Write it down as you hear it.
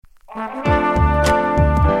You're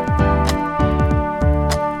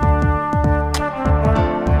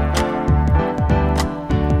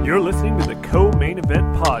listening to the Co-Main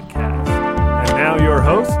Event Podcast. And now your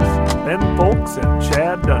hosts, Ben Folks and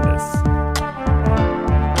Chad Dundas.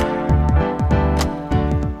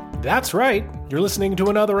 That's right. You're listening to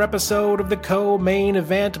another episode of the Co-Main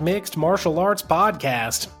Event Mixed Martial Arts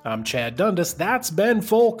Podcast. I'm Chad Dundas. That's Ben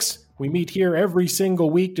Folks. We meet here every single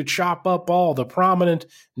week to chop up all the prominent,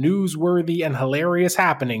 newsworthy, and hilarious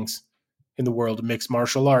happenings in the world of mixed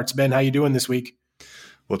martial arts. Ben, how you doing this week?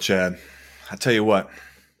 Well, Chad, I tell you what.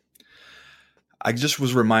 I just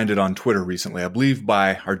was reminded on Twitter recently, I believe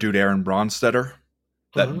by our dude Aaron Bronstetter,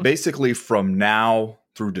 that basically from now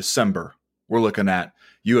through December, we're looking at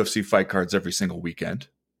UFC fight cards every single weekend.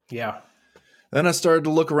 Yeah. Then I started to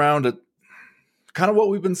look around at kind of what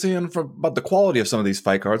we've been seeing about the quality of some of these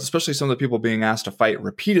fight cards, especially some of the people being asked to fight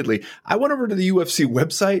repeatedly. I went over to the UFC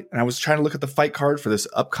website and I was trying to look at the fight card for this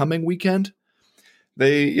upcoming weekend.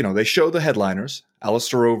 They show the headliners,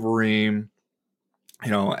 Alistair Overeem,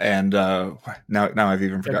 and now I've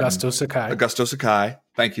even forgotten. Augusto Sakai.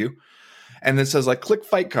 Thank you. And it says click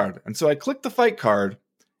fight card. And so I click the fight card,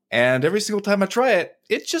 and every single time I try it,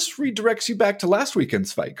 it just redirects you back to last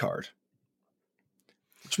weekend's fight card,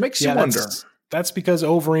 which makes you wonder. That's because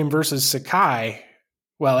Overeem versus Sakai,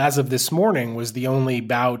 well, as of this morning, was the only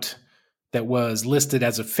bout that was listed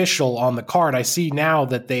as official on the card. I see now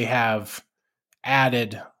that they have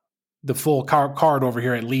added the full card over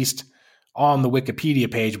here, at least on the Wikipedia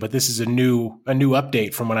page, but this is a new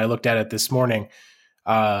update from when I looked at it this morning.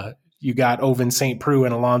 You got Ovince St. Preux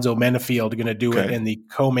and Alonzo Menafield going to do it in the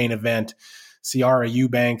co-main event. Ciara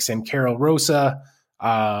Eubanks and Carol Rosa,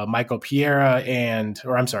 Michel Pereira and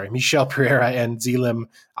Zelim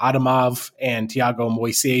Adamov and Thiago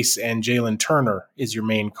Moises and Jalen Turner is your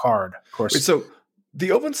main card, of course. Wait, so the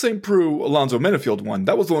Ovince St. Preux Alonzo Menafield one,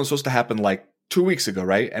 that was the one supposed to happen 2 weeks ago,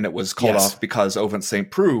 right? And it was called off because Ovince St.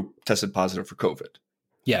 Preux tested positive for COVID.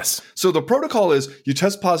 Yes. So the protocol is you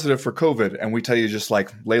test positive for COVID and we tell you just lay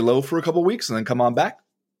low for a couple of weeks and then come on back.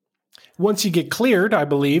 Once you get cleared, I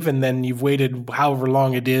believe, and then you've waited however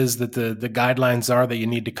long it is that the guidelines are that you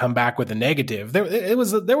need to come back with a negative. There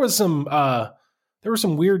was some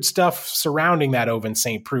weird stuff surrounding that Ovince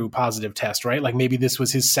St. Preux positive test, right? Maybe this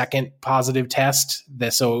was his second positive test.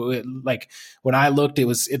 When I looked,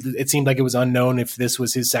 it seemed like it was unknown if this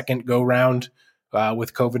was his second go round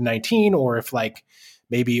with COVID-19 or if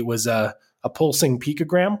maybe it was a pulsing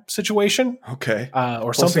picogram situation. Okay.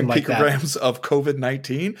 Or something like that. Picograms of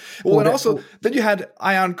COVID-19. Well, and also then you had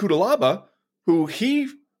Ion Cutelaba, who he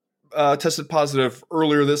tested positive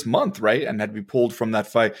earlier this month, right? And had to be pulled from that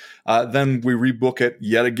fight. Then we rebook it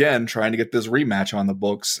yet again, trying to get this rematch on the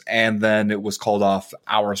books. And then it was called off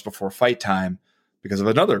hours before fight time because of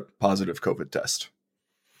another positive COVID test.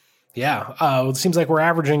 Yeah. It seems like we're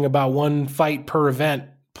averaging about one fight per event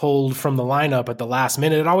pulled from the lineup at the last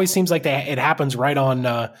minute. It always seems like it happens right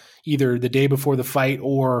on either the day before the fight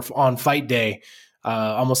or on fight day,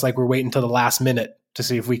 almost like we're waiting until the last minute to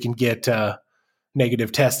see if we can get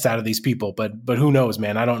negative tests out of these people. But who knows,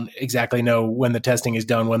 man? I don't exactly know when the testing is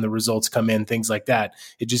done, when the results come in, things like that.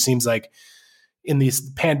 It just seems like in this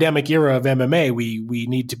pandemic era of MMA, we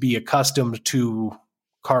need to be accustomed to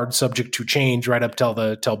cards subject to change right up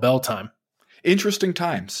till bell time. Interesting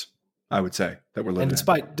times, I would say, that we're living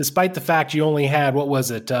in. Despite the fact you only had,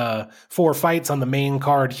 4 fights on the main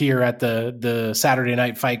card here at the Saturday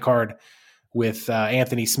night fight card with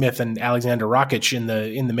Anthony Smith and Alexander Rakic in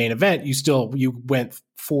the main event, you went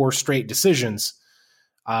 4 straight decisions.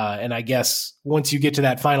 And I guess once you get to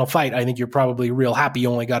that final fight, I think you're probably real happy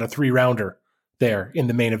you only got a 3-rounder there in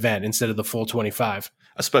the main event instead of the full 25.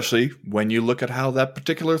 Especially when you look at how that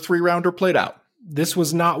particular 3-rounder played out. This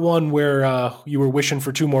was not one where you were wishing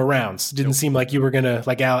for 2 more rounds. Didn't seem like you were going to,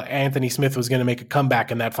 Anthony Smith was going to make a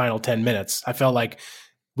comeback in that final 10 minutes. I felt like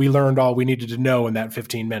we learned all we needed to know in that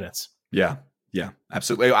 15 minutes. Yeah,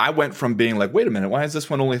 absolutely. I went from being wait a minute, why is this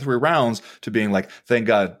one only 3 rounds, to being thank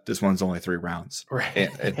God this one's only 3 rounds. Right.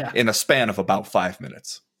 In a span of about 5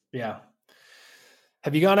 minutes. Yeah.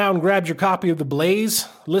 Have you gone out and grabbed your copy of The Blaze,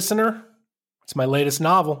 listener? It's my latest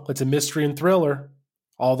novel. It's a mystery and thriller.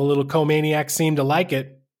 All the little co-maniacs seem to like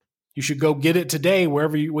it. You should go get it today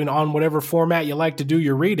on whatever format you like to do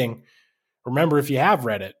your reading. Remember, if you have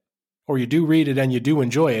read it, or you do read it and you do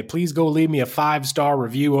enjoy it, please go leave me a 5-star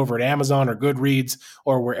review over at Amazon or Goodreads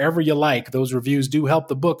or wherever you like. Those reviews do help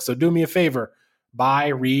the book, so do me a favor. Buy,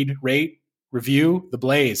 read, rate, review The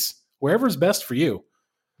Blaze, wherever's best for you.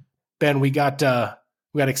 Ben, we got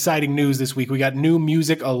exciting news this week. We got new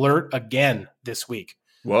music alert again this week.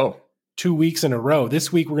 Whoa. 2 weeks in a row.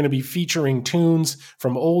 This week, we're going to be featuring tunes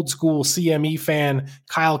from old school CME fan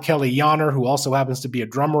Kyle Kelly Yonner, who also happens to be a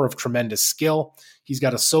drummer of tremendous skill. He's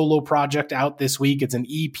got a solo project out this week. It's an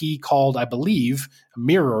EP called, I believe,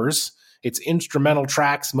 Mirrors. It's instrumental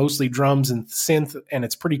tracks, mostly drums and synth, and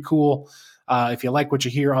it's pretty cool. If you like what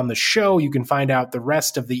you hear on the show, you can find out the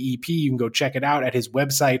rest of the EP. You can go check it out at his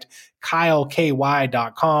website,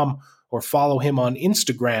 kyleky.com, or follow him on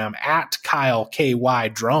Instagram at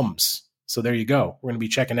KyleKYDrums. So there you go. We're going to be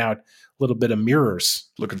checking out a little bit of Mirrors.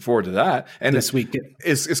 Looking forward to that. And this week.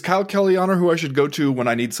 Is Kyle Kelly Yonner who I should go to when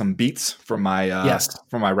I need some beats for my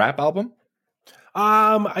rap album?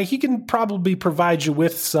 He can probably provide you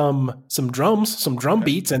with some drums, some drum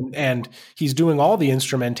beats, and he's doing all the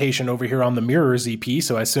instrumentation over here on the Mirrors EP.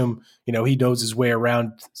 So I assume, he knows his way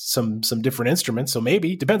around some different instruments. So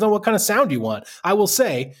maybe depends on what kind of sound you want. I will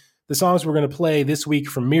say the songs we're going to play this week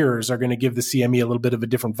from Mirrors are going to give the CME a little bit of a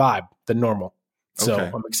different vibe than normal. So Okay.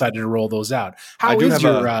 I'm excited to roll those out. How's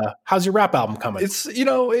your rap album coming? It's,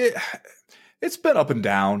 it's been up and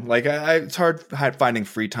down. Like it's hard finding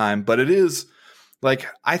free time, but it is. Like,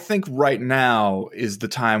 I think right now is the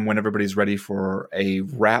time when everybody's ready for a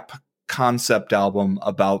rap concept album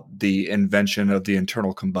about the invention of the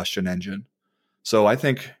internal combustion engine. So I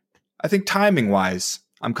think timing wise,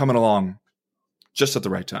 I'm coming along just at the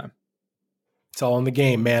right time. It's all in the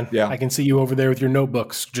game, man. Yeah. I can see you over there with your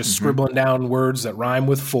notebooks, just scribbling down words that rhyme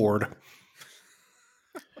with Ford.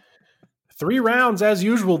 3 rounds as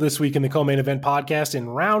usual this week in the Co-Main Event podcast. In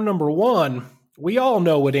round number 1, we all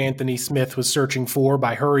know what Anthony Smith was searching for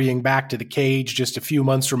by hurrying back to the cage just a few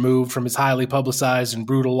months removed from his highly publicized and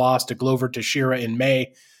brutal loss to Glover Teixeira in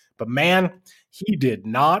May. But man, he did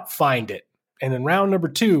not find it. And in round number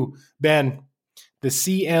 2, Ben, the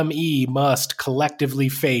CME must collectively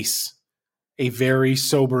face a very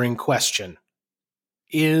sobering question.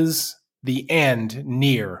 Is the end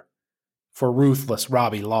near for ruthless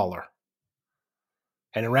Robbie Lawler?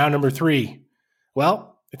 And in round number 3,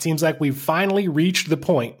 well, it seems like we've finally reached the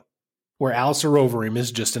point where Alistair Overeem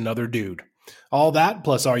is just another dude. All that,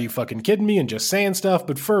 plus Are You Fucking Kidding Me and just saying stuff.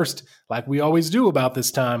 But first, like we always do about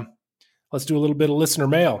this time, let's do a little bit of listener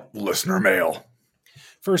mail. Listener mail.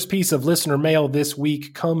 First piece of listener mail this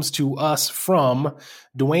week comes to us from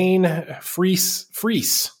Dwayne Freese.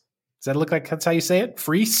 Does that look like that's how you say it?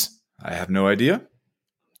 Freese? I have no idea.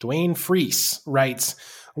 Dwayne Freese writes,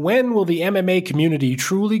 when will the MMA community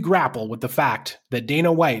truly grapple with the fact that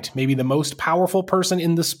Dana White, maybe the most powerful person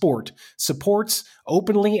in the sport, supports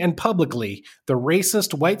openly and publicly the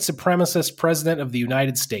racist white supremacist president of the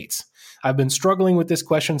United States? I've been struggling with this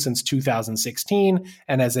question since 2016,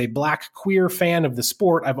 and as a black queer fan of the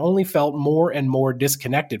sport, I've only felt more and more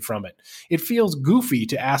disconnected from it. It feels goofy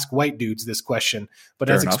to ask white dudes this question, but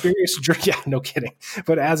Fair as enough.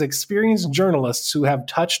 But as experienced journalists who have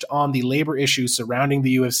touched on the labor issues surrounding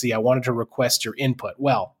the UFC, I wanted to request your input.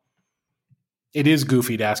 Well, it is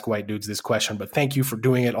goofy to ask white dudes this question, but thank you for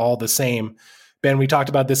doing it all the same. Ben, we talked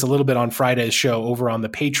about this a little bit on Friday's show over on the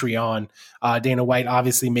Patreon. Dana White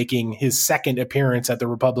obviously making his second appearance at the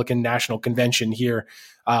Republican National Convention here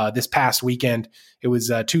this past weekend. It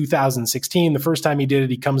was 2016. The first time he did it,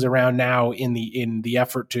 he comes around now in the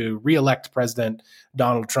effort to reelect President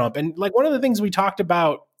Donald Trump. And like one of the things we talked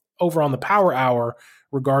about over on the Power Hour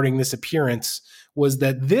regarding this appearance was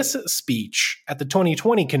that this speech at the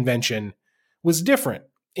 2020 convention was different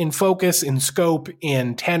in focus, in scope,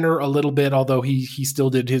 in tenor a little bit, although he still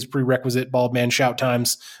did his prerequisite bald man shout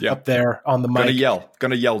times up there on the mic.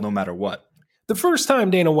 Gonna yell no matter what. The first time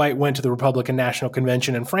Dana White went to the Republican National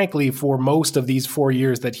Convention, and frankly, for most of these 4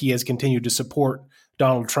 years that he has continued to support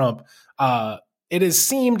Donald Trump, it has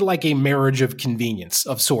seemed like a marriage of convenience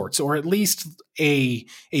of sorts, or at least a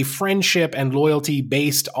friendship and loyalty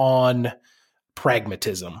based on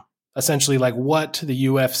pragmatism. Essentially, like what the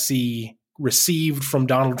UFC received from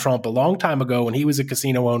Donald Trump a long time ago when he was a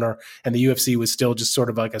casino owner and the UFC was still just sort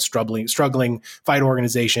of like a struggling fight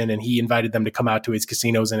organization, and he invited them to come out to his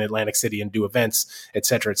casinos in Atlantic City and do events, et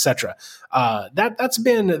cetera, et cetera. That's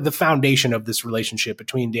been the foundation of this relationship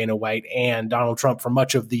between Dana White and Donald Trump for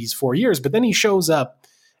much of these 4 years. But then he shows up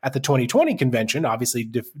at the 2020 convention, obviously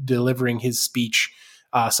delivering his speech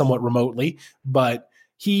somewhat remotely, but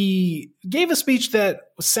he gave a speech that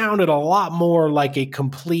sounded a lot more like a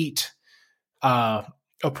complete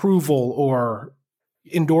approval or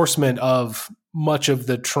endorsement of much of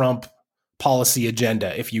the Trump policy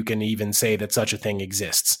agenda, if you can even say that such a thing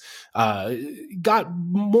exists. Got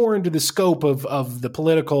more into the scope of the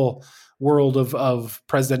political world of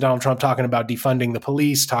President Donald Trump, talking about defunding the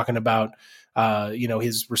police, talking about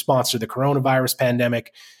his response to the coronavirus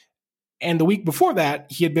pandemic. And the week before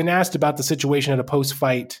that, he had been asked about the situation at a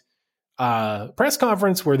post-fight press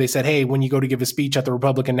conference where they said, hey, when you go to give a speech at the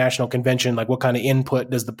Republican National Convention, like what kind of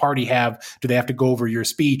input does the party have? Do they have to go over your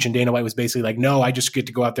speech? And Dana White was basically like, no, I just get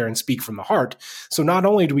to go out there and speak from the heart. So not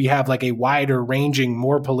only do we have like a wider ranging,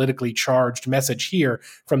 more politically charged message here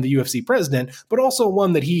from the UFC president, but also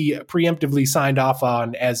one that he preemptively signed off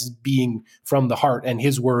on as being from the heart and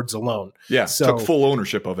his words alone. Yeah, so, took full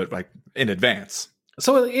ownership of it like in advance.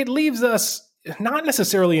 So it leaves us not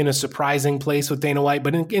necessarily in a surprising place with Dana White,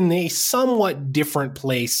 but in a somewhat different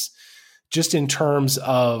place, just in terms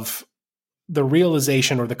of the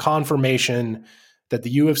realization or the confirmation that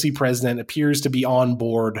the UFC president appears to be on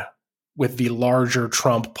board with the larger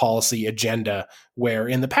Trump policy agenda, where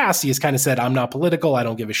in the past he has kind of said, I'm not political, I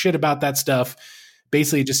don't give a shit about that stuff.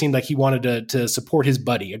 Basically, it just seemed like he wanted to support his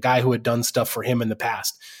buddy, a guy who had done stuff for him in the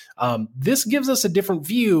past. This gives us a different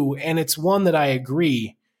view, and it's one that I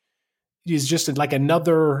agree is just like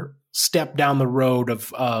another step down the road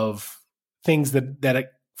of things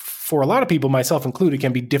that for a lot of people, myself included,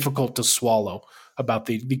 can be difficult to swallow about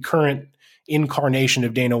the current incarnation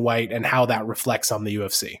of Dana White and how that reflects on the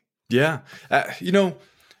UFC. Yeah.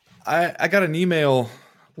 I got an email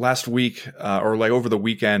last week or like over the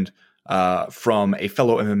weekend from a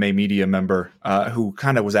fellow MMA media member who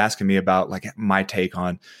kind of was asking me about like my take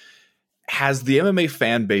on, has the MMA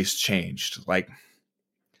fan base changed? Like,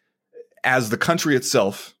 as the country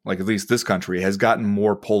itself, like at least this country, has gotten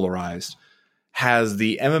more polarized, has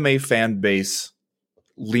the MMA fan base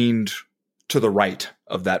leaned to the right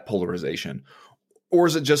of that polarization? Or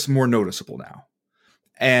is it just more noticeable now?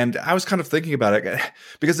 And I was kind of thinking about it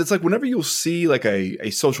because it's like whenever you'll see like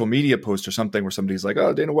a social media post or something where somebody's like,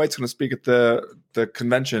 oh, Dana White's going to speak at the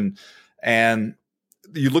convention, and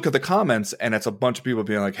you look at the comments and it's a bunch of people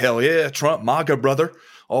being like, hell yeah, Trump, MAGA, brother.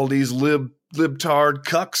 All these libtard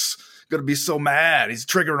cucks going to be so mad. He's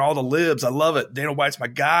triggering all the libs. I love it. Dana White's my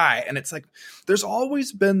guy. And it's like, there's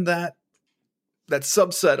always been that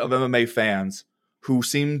subset of MMA fans who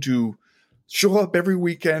seem to show up every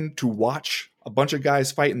weekend to watch a bunch of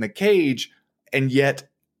guys fight in the cage and yet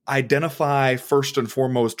identify first and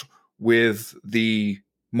foremost with the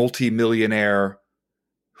multimillionaire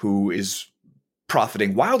who is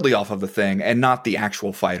profiting wildly off of the thing and not the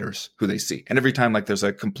actual fighters who they see. And every time like there's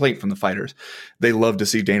a complaint from the fighters, they love to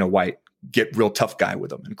see Dana White get real tough guy with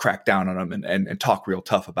them and crack down on them and talk real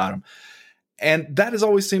tough about him. And that has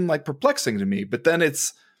always seemed like perplexing to me. But then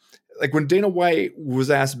it's like when Dana White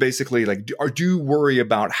was asked basically like, do you worry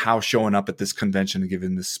about how showing up at this convention and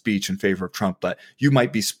giving this speech in favor of Trump that you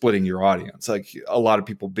might be splitting your audience? Like a lot of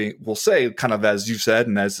people will say, kind of as you said,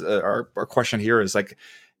 and as our question here is like,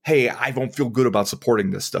 hey, I don't feel good about supporting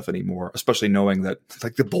this stuff anymore, especially knowing that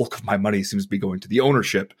like the bulk of my money seems to be going to the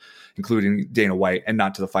ownership, including Dana White, and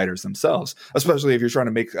not to the fighters themselves. Especially if you're trying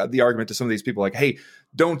to make the argument to some of these people like, hey,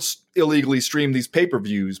 don't illegally stream these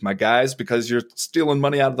pay-per-views, my guys, because you're stealing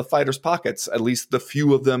money out of the fighters' pockets, at least the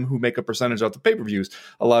few of them who make a percentage of the pay-per-views.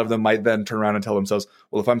 A lot of them might then turn around and tell themselves,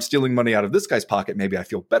 well, if I'm stealing money out of this guy's pocket, maybe I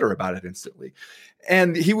feel better about it instantly.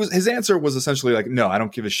 And his answer was essentially like, no, I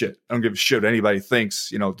don't give a shit. I don't give a shit what anybody thinks,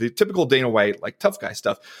 the typical Dana White, like tough guy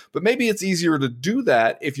stuff. But maybe it's easier to do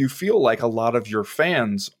that if you feel like a lot of your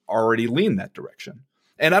fans already lean that direction.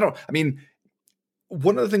 And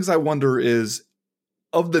one of the things I wonder is,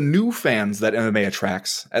 of the new fans that MMA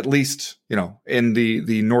attracts, at least, in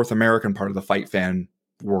the North American part of the fight fan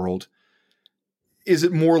world, is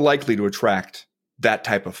it more likely to attract that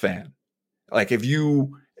type of fan? Like if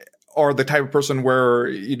you are the type of person where,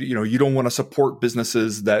 you don't want to support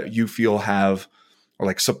businesses that you feel have, or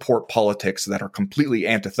like support politics that are completely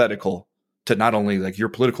antithetical to not only like your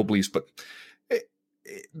political beliefs, but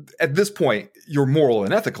at this point, your moral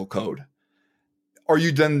and ethical code, are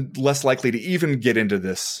you then less likely to even get into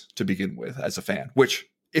this to begin with as a fan? Which,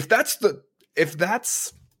 if that's the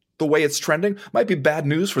way it's trending, might be bad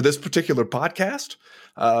news for this particular podcast.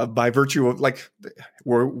 By virtue of like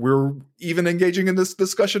we're even engaging in this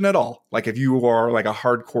discussion at all. Like if you are like a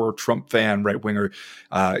hardcore Trump fan, right winger,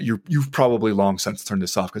 you've probably long since turned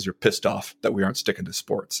this off because you're pissed off that we aren't sticking to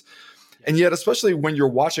sports. And yet, especially when you're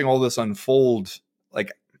watching all this unfold,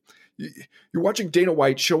 like you're watching Dana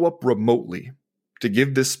White show up remotely to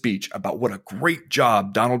give this speech about what a great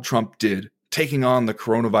job Donald Trump did taking on the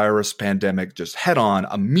coronavirus pandemic just head on,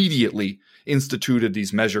 immediately instituted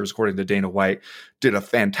these measures, according to Dana White, did a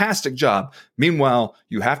fantastic job. Meanwhile,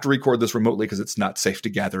 you have to record this remotely because it's not safe to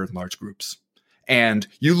gather in large groups. And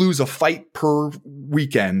you lose a fight per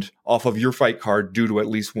weekend off of your fight card due to at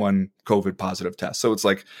least one COVID positive test. So it's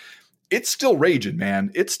like, it's still raging,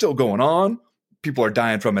 man. It's still going on. people are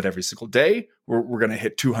dying from it every single day. We're going to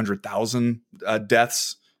hit 200,000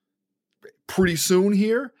 deaths pretty soon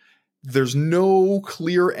here. There's no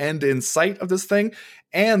clear end in sight of this thing.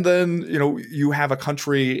 And then, you have a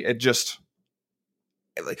country, it just,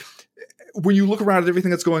 like, when you look around at everything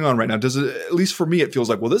that's going on right now, at least for me, it feels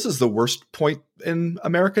like, well, this is the worst point in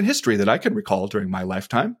American history that I can recall during my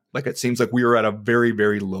lifetime. Like, it seems like we are at a very,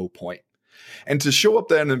 very low point. And to show up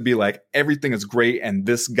then and be like, everything is great, and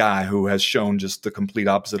this guy who has shown just the complete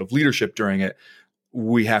opposite of leadership during it,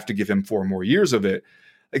 we have to give him 4 more years of it.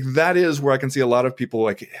 Like, that is where I can see a lot of people,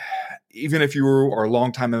 like, even if you are a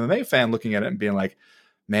longtime MMA fan, looking at it and being like,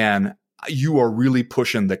 man, you are really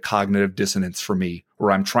pushing the cognitive dissonance for me,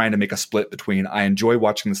 where I'm trying to make a split between I enjoy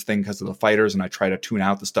watching this thing because of the fighters and I try to tune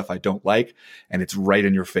out the stuff I don't like, and it's right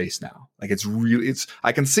in your face now. Like,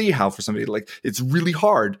 I can see how for somebody, like, it's really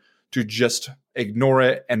hard to just ignore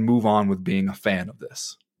it and move on with being a fan of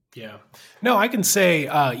this. Yeah. No, I can say,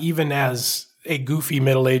 even as a goofy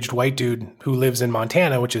middle-aged white dude who lives in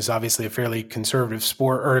Montana, which is obviously a fairly conservative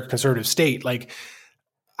sport or a conservative state. Like,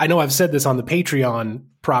 I know I've said this on the Patreon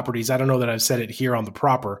properties. I don't know that I've said it here on the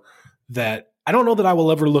proper, that I don't know that I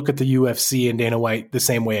will ever look at the UFC and Dana White the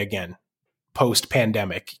same way again,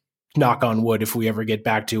 post-pandemic. Knock on wood, if we ever get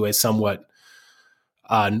back to a somewhat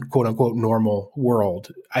quote unquote normal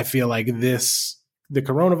world. I feel like the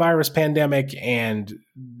coronavirus pandemic and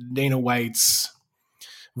Dana White's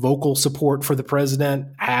vocal support for the president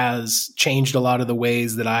has changed a lot of the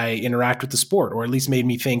ways that I interact with the sport, or at least made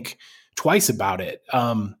me think twice about it.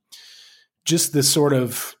 Just this sort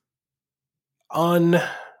of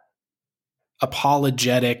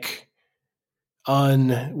unapologetic,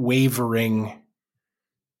 unwavering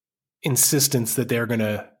insistence that they're going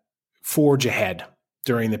to forge ahead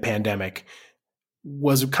during the pandemic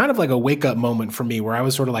was kind of like a wake-up moment for me, where I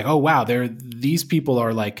was sort of like, oh, wow, these people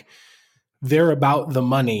are like, they're about the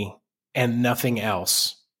money and nothing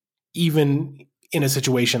else, even in a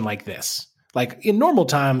situation like this. Like, in normal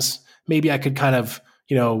times, maybe I could kind of,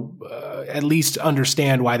 at least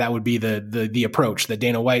understand why that would be the approach, that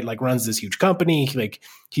Dana White like runs this huge company. Like,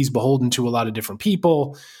 he's beholden to a lot of different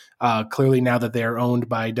people. Clearly, now that they're owned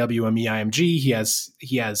by WME-IMG,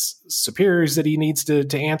 he has superiors that he needs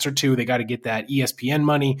to answer to. They got to get that ESPN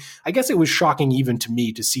money. I guess it was shocking even to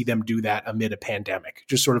me to see them do that amid a pandemic.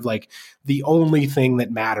 Just sort of like, the only thing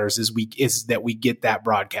that matters is that we get that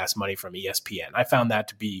broadcast money from ESPN. I found that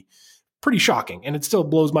to be pretty shocking, and it still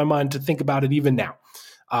blows my mind to think about it even now.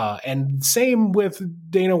 And same with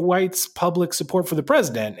Dana White's public support for the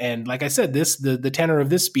president. And like I said, the tenor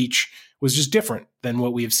of this speech was just different than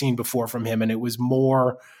what we have seen before from him. And it was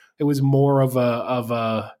more of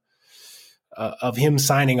him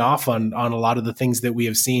signing off on a lot of the things that we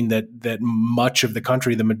have seen that much of the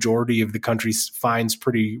country, the majority of the country, finds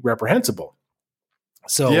pretty reprehensible.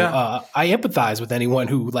 So yeah. I empathize with anyone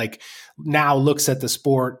who like now looks at the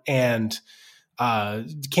sport and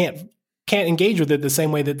can't engage with it the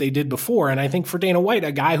same way that they did before. And I think for Dana White,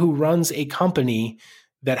 a guy who runs a company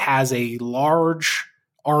that has a large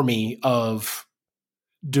army of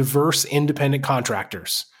diverse independent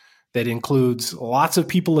contractors, that includes lots of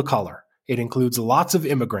people of color, it includes lots of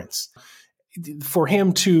immigrants, for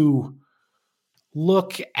him to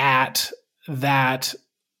look at that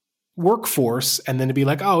workforce and then to be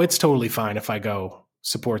like, oh, it's totally fine if I go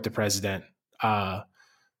support the president,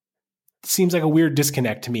 seems like a weird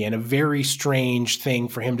disconnect to me, and a very strange thing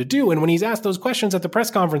for him to do. And when he's asked those questions at the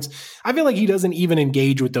press conference, I feel like he doesn't even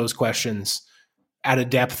engage with those questions at a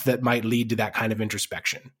depth that might lead to that kind of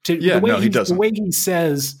introspection. He doesn't. The way he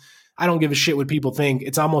says, I don't give a shit what people think,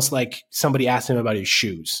 it's almost like somebody asked him about his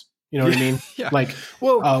shoes. You know what I mean? Yeah. Like,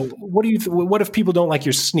 well, what if people don't like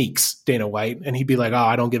your sneaks, Dana White? And he'd be like, oh,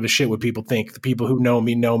 I don't give a shit what people think. The people who know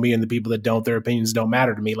me, and the people that don't, their opinions don't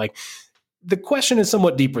matter to me. Like, the question is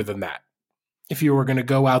somewhat deeper than that. If you were going to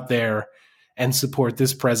go out there and support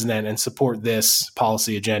this president and support this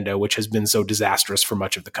policy agenda, which has been so disastrous for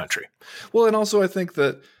much of the country. Well, and also I think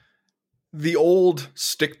that the old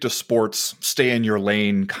stick to sports, stay in your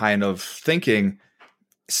lane kind of thinking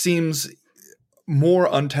seems more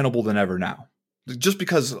untenable than ever now, just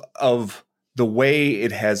because of the way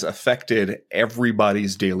it has affected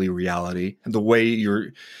everybody's daily reality and the way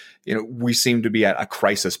we seem to be at a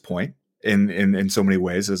crisis point in so many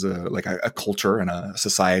ways as a culture and a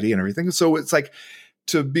society and everything. So it's like,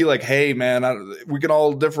 to be like, hey man, we can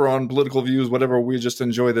all differ on political views, whatever, we just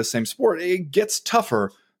enjoy the same sport. It gets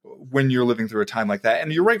tougher when you're living through a time like that.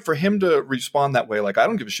 And you're right, for him to respond that way, like, I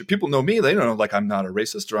don't give a shit. People know me. They know, like, I'm not a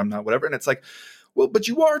racist or I'm not whatever. And it's like, well, but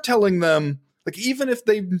you are telling them, like, even if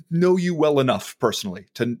they know you well enough personally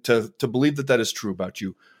to believe that is true about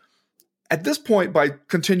you, at this point, by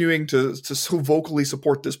continuing to so vocally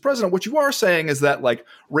support this president, what you are saying is that like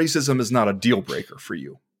racism is not a deal breaker for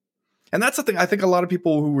you. And that's the thing. I think a lot of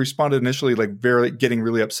people who responded initially, like getting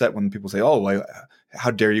really upset when people say, "Oh,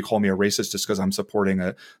 how dare you call me a racist just because I'm supporting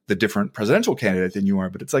the different presidential candidate than you are?"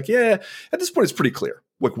 But it's like, yeah, at this point, it's pretty clear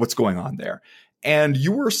what's going on there. And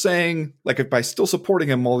you were saying, like, if by still supporting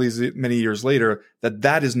him all these many years later,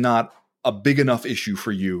 that is not a big enough issue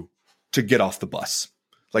for you to get off the bus.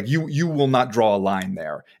 Like you will not draw a line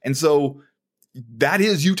there. And so that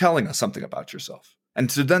is you telling us something about yourself. And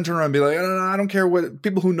to then turn around and be like, I don't care what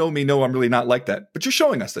people who know me know I'm really not like that. But you're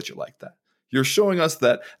showing us that you like that. You're showing us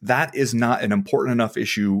that that is not an important enough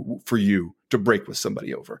issue for you to break with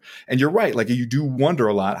somebody over. And you're right. Like you do wonder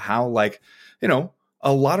a lot how, like, you know,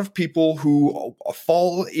 a lot of people who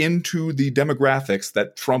fall into the demographics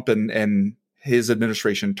that Trump and his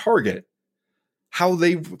administration target, how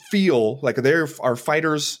they feel, like there are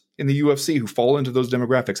fighters in the UFC who fall into those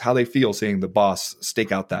demographics, how they feel seeing the boss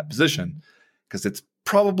stake out that position, because it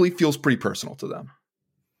probably feels pretty personal to them.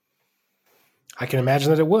 I can imagine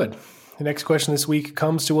that it would. The next question this week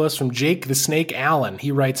comes to us from Jake the Snake Allen.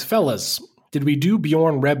 He writes, "Fellas, did we do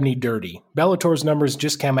Bjorn Rebney dirty? Bellator's numbers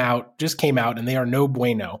just came out, and they are no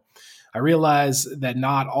bueno. I realize that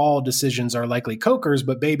not all decisions are likely Coker's,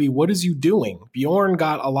 but baby, what is you doing? Bjorn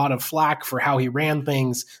got a lot of flack for how he ran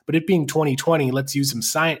things, but it being 2020, let's use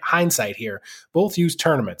some hindsight here. Both used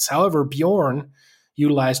tournaments. However, Bjorn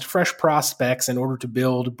utilized fresh prospects in order to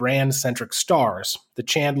build brand-centric stars, the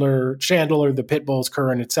Chandler, the Pitbulls,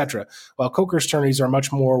 Curran, etc., while Coker's tourneys are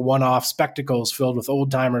much more one-off spectacles filled with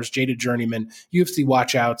old-timers, jaded journeymen, UFC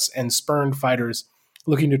watchouts, and spurned fighters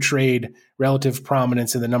looking to trade relative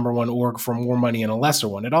prominence in the number one org for more money in a lesser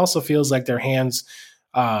one. It also feels like their hands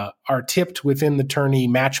are tipped within the tourney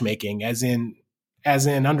matchmaking, as in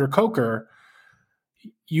under Coker,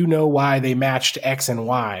 you know why they matched X and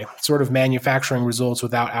Y, sort of manufacturing results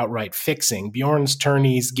without outright fixing. Bjorn's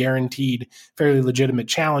tourneys guaranteed fairly legitimate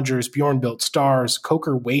challengers. Bjorn built stars.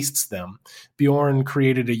 Coker wastes them. Bjorn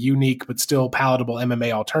created a unique but still palatable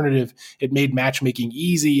MMA alternative. It made matchmaking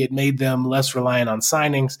easy. It made them less reliant on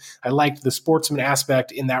signings. I liked the sportsman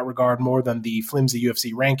aspect in that regard more than the flimsy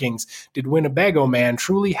UFC rankings. Did Winnebago Man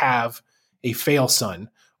truly have a fail son,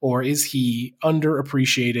 or is he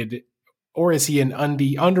underappreciated? Or is he an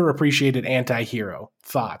underappreciated anti-hero?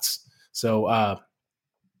 Thoughts? So an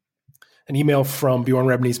email from Bjorn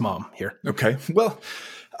Rebney's mom here. Okay. Well,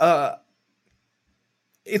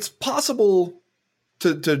 it's possible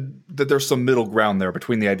that there's some middle ground there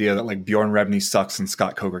between the idea that like Bjorn Rebney sucks and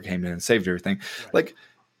Scott Coker came in and saved everything. Right. Like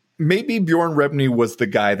maybe Bjorn Rebney was the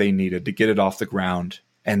guy they needed to get it off the ground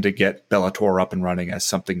and to get Bellator up and running as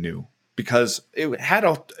something new. Because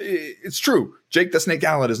it's true. Jake the Snake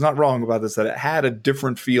Allen is not wrong about this, that it had a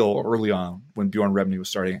different feel early on when Bjorn Rebney was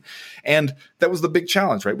starting. And that was the big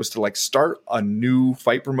challenge, right? Was to like start a new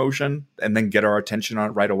fight promotion and then get our attention on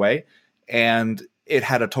it right away. And it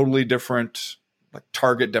had a totally different like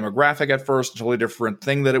target demographic at first, a totally different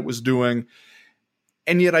thing that it was doing.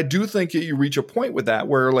 And yet I do think you reach a point with that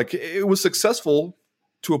where like it was successful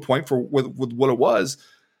to a point with what it was.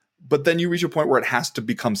 But then you reach a point where it has to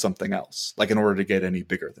become something else, like in order to get any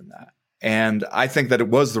bigger than that. And I think that it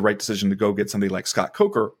was the right decision to go get somebody like Scott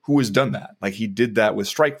Coker, who has done that. Like he did that with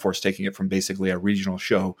Strikeforce, taking it from basically a regional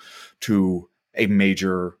show to a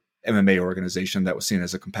major MMA organization that was seen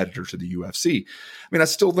as a competitor to the UFC. I mean, I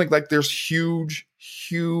still think like there's huge,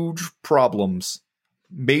 huge problems,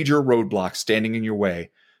 major roadblocks standing in your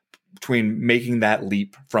way between making that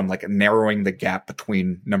leap from like narrowing the gap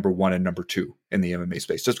between number one and number two in the MMA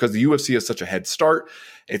space. Just because the UFC has such a head start,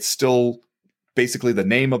 it's still basically the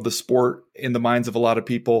name of the sport in the minds of a lot of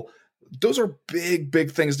people. Those are big,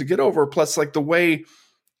 big things to get over. Plus, like the way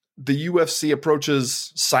the UFC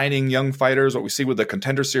approaches signing young fighters, what we see with the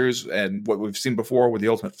Contender Series and what we've seen before with the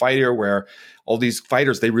Ultimate Fighter, where all these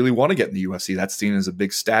fighters, they really want to get in the UFC. That's seen as a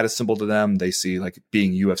big status symbol to them. They see like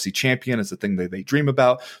being UFC champion as the thing that they dream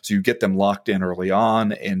about. So you get them locked in early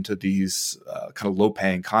on into these kind of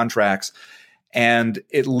low-paying contracts. And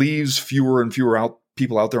it leaves fewer and fewer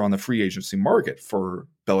people out there on the free agency market for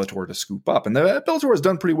Bellator to scoop up. And Bellator has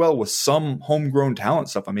done pretty well with some homegrown talent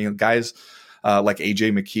stuff. I mean, guys like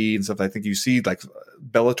AJ McKee and stuff. I think you see like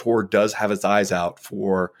Bellator does have its eyes out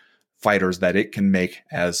for fighters that it can make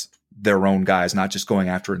as their own guys, not just going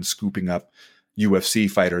after and scooping up UFC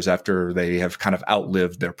fighters after they have kind of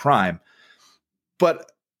outlived their prime.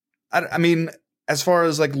 But I mean, as far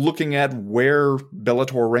as like looking at where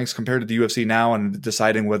Bellator ranks compared to the UFC now and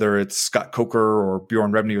deciding whether it's Scott Coker or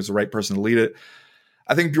Bjorn Rebney was the right person to lead it,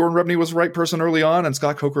 I think Bjorn Rebney was the right person early on and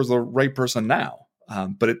Scott Coker is the right person now.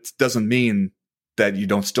 but it doesn't mean that you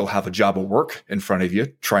don't still have a job of work in front of you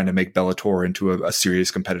trying to make Bellator into a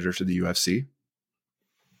serious competitor to the UFC.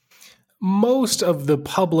 Most of the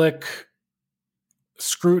public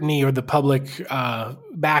scrutiny or the public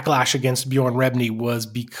backlash against Bjorn Rebney was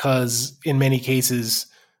because in many cases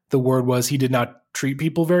the word was he did not treat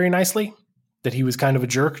people very nicely, that he was kind of a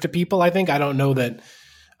jerk to people. I don't know that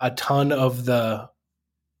a ton of the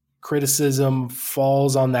criticism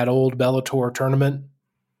falls on that old Bellator tournament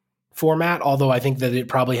format, although I think that it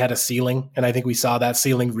probably had a ceiling, and I think we saw that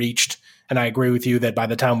ceiling reached. And I agree with you that by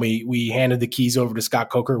the time we handed the keys over to Scott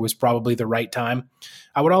Coker, it was probably the right time.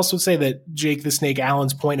 I would also say that Jake the Snake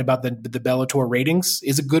Allen's point about the Bellator ratings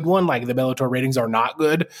is a good one. Like, the Bellator ratings are not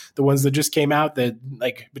good. The ones that just came out, that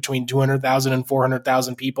like between 200,000 and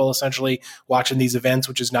 400,000 people essentially watching these events,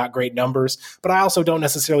 which is not great numbers. But I also don't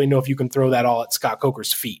necessarily know if you can throw that all at Scott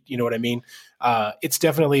Coker's feet. You know what I mean? It's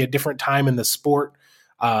definitely a different time in the sport.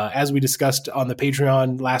 As we discussed on the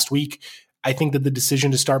Patreon last week, I think that the decision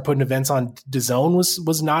to start putting events on DAZN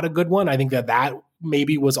was not a good one. I think that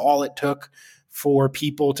maybe was all it took for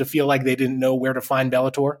people to feel like they didn't know where to find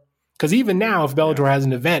Bellator. Because even now, if Bellator has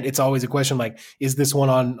an event, it's always a question like, is this one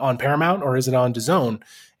on Paramount or is it on DAZN?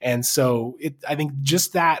 And so I think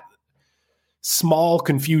just that small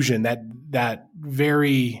confusion, that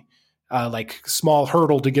very like small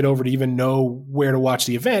hurdle to get over to even know where to watch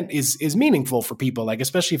the event is meaningful for people. Like,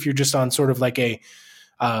 especially if you're just on sort of like a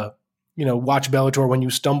watch Bellator when you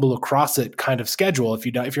stumble across it kind of schedule. If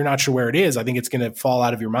you're not sure where it is, I think it's going to fall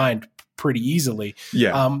out of your mind pretty easily.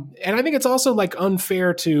 Yeah. And I think it's also like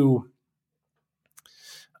unfair to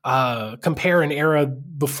compare an era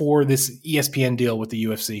before this ESPN deal with the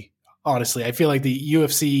UFC. Honestly, I feel like the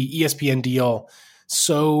UFC ESPN deal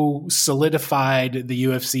so solidified the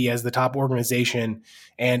UFC as the top organization,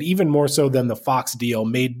 and even more so than the Fox deal,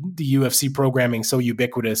 made the UFC programming so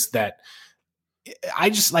ubiquitous that I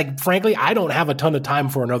just, like, frankly, I don't have a ton of time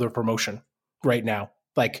for another promotion right now.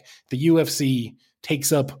 Like, the UFC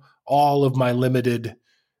takes up all of my limited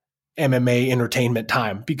MMA entertainment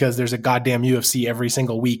time because there's a goddamn UFC every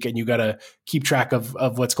single week, and you got to keep track of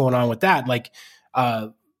what's going on with that. Like,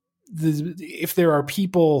 if there are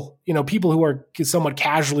people who are somewhat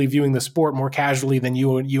casually viewing the sport more casually than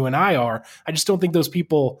you and I are, I just don't think those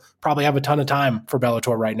people probably have a ton of time for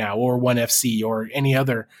Bellator right now, or ONE FC, or any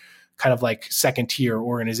other kind of like second tier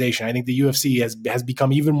organization. I think the UFC has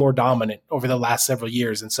become even more dominant over the last several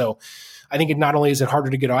years. And so I think not only is it harder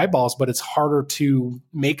to get eyeballs, but it's harder to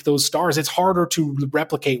make those stars. It's harder to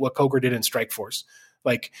replicate what Coker did in Strikeforce.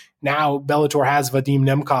 Like, now Bellator has Vadim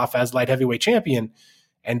Nemkov as light heavyweight champion,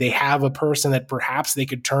 and they have a person that perhaps they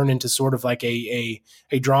could turn into sort of like a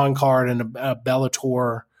drawing card and a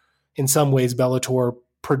Bellator, in some ways, Bellator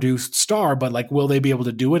produced star. But like, will they be able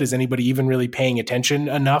to do it? Is anybody even really paying attention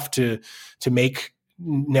enough to make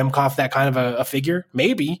Nemkov that kind of a figure?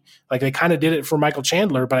 Maybe. Like, they kind of did it for Michael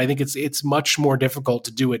Chandler, but I think it's much more difficult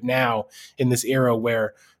to do it now in this era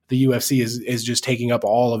where the UFC is just taking up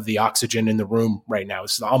all of the oxygen in the room right now.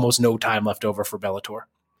 It's almost no time left over for Bellator.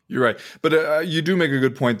 You're right. But you do make a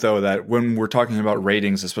good point, though, that when we're talking about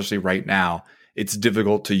ratings, especially right now, it's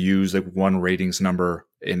difficult to use like one ratings number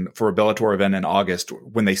for a Bellator event in August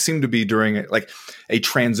when they seem to be during like a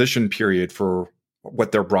transition period for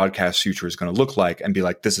what their broadcast future is going to look like, and be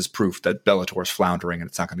like, this is proof that Bellator is floundering and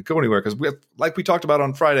it's not going to go anywhere. Because like we talked about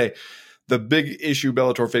on Friday, the big issue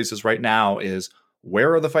Bellator faces right now is,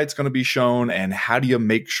 where are the fights going to be shown, and how do you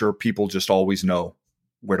make sure people just always know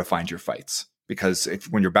where to find your fights? Because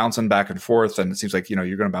when you're bouncing back and forth, and it seems like, you're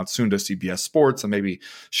going to bounce soon to CBS Sports and maybe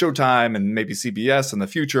Showtime and maybe CBS in the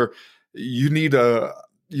future, you need to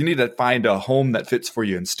find a home that fits for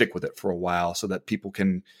you and stick with it for a while, so that people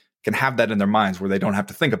can have that in their minds, where they don't have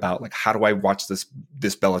to think about, like, how do I watch this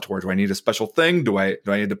Bellator? Do I need a special thing? Do I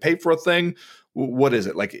need to pay for a thing? What is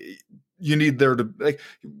it? Like, you need there to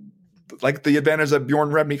like the advantage that Bjorn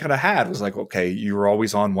Rebney kind of had was like, okay, you were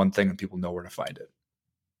always on one thing and people know where to find it.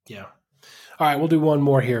 Yeah. All right, we'll do one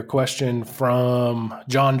more here. Question from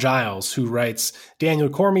John Giles, who writes, Daniel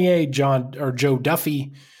Cormier, Joe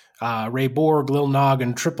Duffy, Ray Borg, Lil Nog,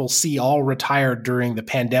 and Triple C all retired during the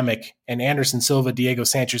pandemic, and Anderson Silva, Diego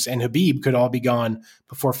Sanchez, and Habib could all be gone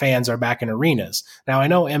before fans are back in arenas. Now, I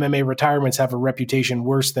know MMA retirements have a reputation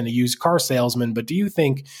worse than a used car salesman, but do you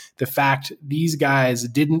think the fact these guys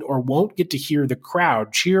didn't or won't get to hear the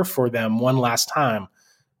crowd cheer for them one last time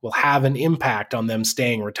will have an impact on them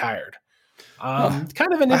staying retired?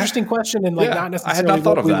 Kind of an interesting question, and not necessarily I had not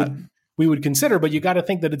thought of that. We would consider, but you got to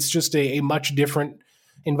think that it's just a much different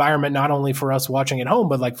environment, not only for us watching at home,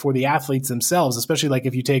 but like for the athletes themselves, especially like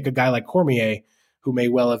if you take a guy like Cormier, who may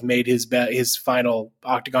well have made his final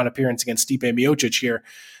octagon appearance against Stipe Miocic here.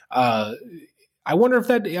 I wonder if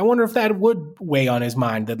that would weigh on his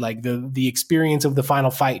mind, that like the experience of the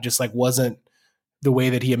final fight just like wasn't the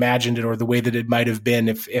way that he imagined it, or the way that it might have been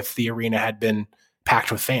if the arena had been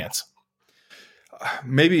packed with fans.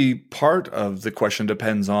 Maybe part of the question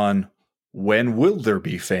depends on when will there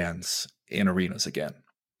be fans in arenas again?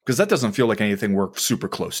 Because that doesn't feel like anything we're super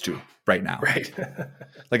close to right now. Right.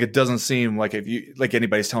 Like it doesn't seem like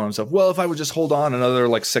anybody's telling himself, well, if I would just hold on another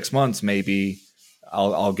like 6 months, maybe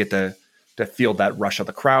I'll get to feel that rush of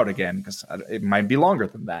the crowd again, because it might be longer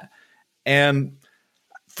than that. And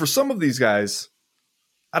for some of these guys,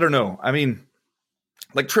 I don't know. I mean,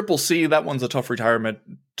 like Triple C, that one's a tough retirement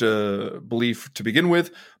to believe to begin with.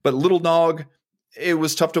 But Little Nog, it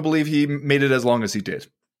was tough to believe he made it as long as he did.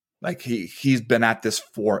 Like he's been at this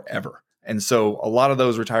forever. And so a lot of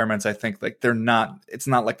those retirements, I think, like it's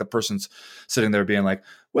not like the person's sitting there being like,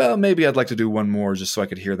 well, maybe I'd like to do one more just so I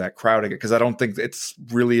could hear that crowd again. Because I don't think it's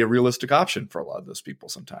really a realistic option for a lot of those people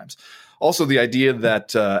sometimes. Also, the idea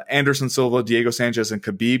that Anderson Silva, Diego Sanchez, and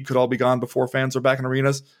Khabib could all be gone before fans are back in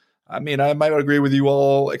arenas. I mean, I might agree with you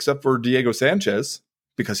all except for Diego Sanchez,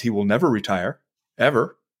 because he will never retire,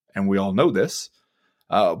 ever. And we all know this.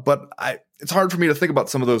 But it's hard for me to think about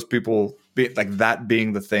some of those people like that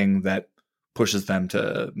being the thing that pushes them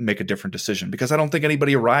to make a different decision, because I don't think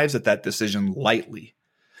anybody arrives at that decision lightly.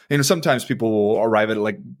 You know, sometimes people will arrive at it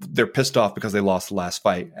like they're pissed off because they lost the last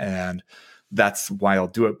fight, and that's why I'll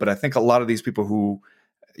do it. But I think a lot of these people who,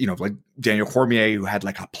 you know, like Daniel Cormier, who had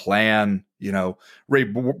like a plan, you know, Ray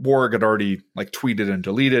Borg had already like tweeted and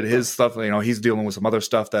deleted his stuff. You know, he's dealing with some other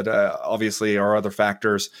stuff that obviously are other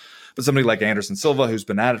factors. But somebody like Anderson Silva, who's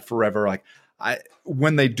been at it forever, like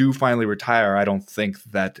when they do finally retire, I don't think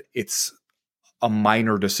that it's a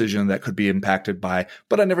minor decision that could be impacted by,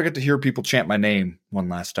 but I never get to hear people chant my name one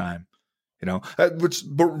last time, you know, which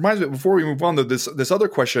reminds me, before we move on to this other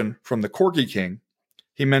question from the Corgi King,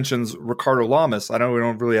 he mentions Ricardo Lamas. I know we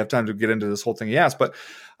don't really have time to get into this whole thing he asked, but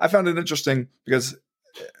I found it interesting because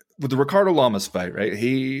with the Ricardo Lamas fight, right?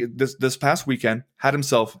 He, this past weekend, had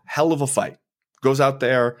himself hell of a fight, goes out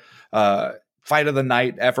there, fight of the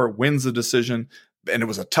night effort, wins the decision. And it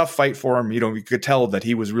was a tough fight for him. You know, you could tell that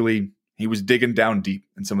he was digging down deep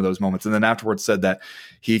in some of those moments. And then afterwards said that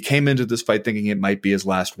he came into this fight thinking it might be his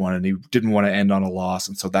last one, and he didn't want to end on a loss.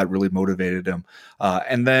 And so that really motivated him.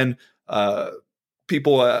 And then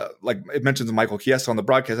people, like it mentions Michael Chiesa on the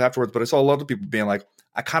broadcast afterwards, but I saw a lot of people being like,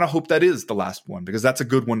 I kind of hope that is the last one, because that's a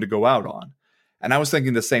good one to go out on. And I was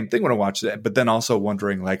thinking the same thing when I watched it, but then also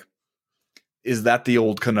wondering, like, is that the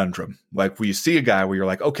old conundrum? Like, where you see a guy where you're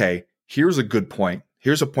like, okay, here's a good point.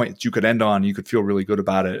 Here's a point that you could end on. You could feel really good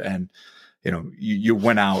about it. And, you know, you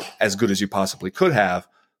went out as good as you possibly could have.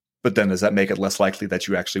 But then does that make it less likely that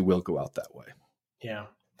you actually will go out that way? Yeah.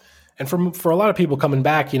 And for a lot of people coming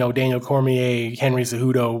back, you know, Daniel Cormier, Henry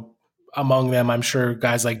Cejudo, among them, I'm sure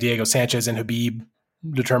guys like Diego Sanchez and Khabib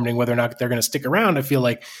determining whether or not they're going to stick around. I feel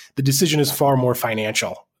like the decision is far more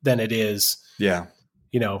financial than it is, yeah,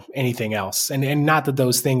 you know, anything else. And not that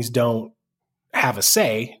those things don't have a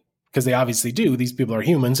say, because they obviously do. These people are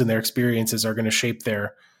humans, and their experiences are going to shape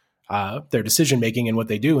their decision-making and what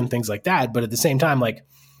they do and things like that. But at the same time, like,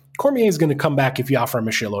 Cormier is going to come back if you offer him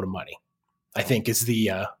a shitload of money, I think is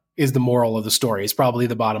the moral of the story, is probably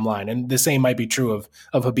the bottom line. And the same might be true of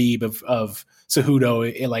Khabib, of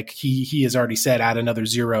Cejudo. Like he has already said, add another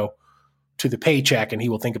zero to the paycheck and he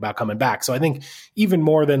will think about coming back. So I think even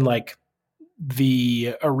more than like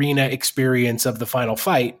the arena experience of the final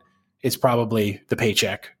fight is probably the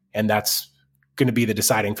paycheck. And that's going to be the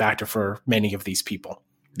deciding factor for many of these people.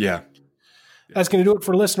 Yeah. That's going to do it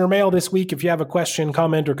for listener mail this week. If you have a question,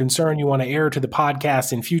 comment, or concern you want to air to the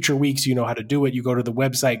podcast in future weeks, you know how to do it. You go to the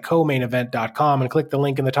website comainevent.com and click the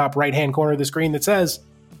link in the top right-hand corner of the screen that says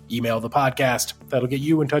email the podcast. That'll get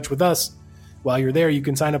you in touch with us. While you're there, you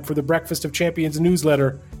can sign up for the Breakfast of Champions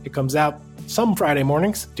newsletter. It comes out some Friday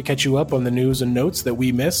mornings to catch you up on the news and notes that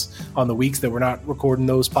we miss on the weeks that we're not recording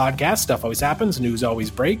those podcasts. Stuff always happens. News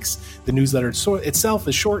always breaks. The newsletter itself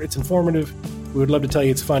is short. It's informative. We would love to tell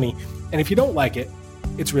you it's funny. And if you don't like it,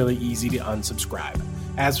 it's really easy to unsubscribe.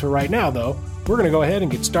 As for right now, though, we're going to go ahead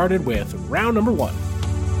and get started with round number 1.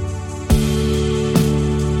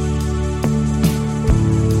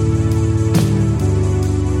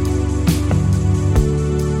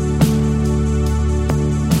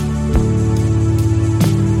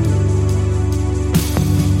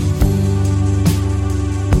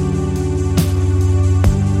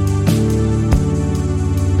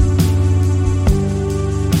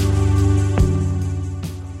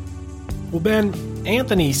 Ben,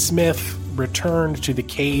 Anthony Smith returned to the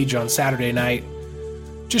cage on Saturday night,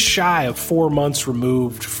 just shy of 4 months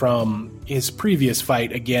removed from his previous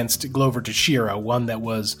fight against Glover Teixeira, one that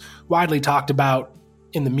was widely talked about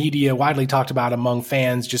in the media, widely talked about among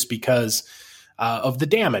fans just because of the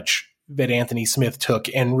damage that Anthony Smith took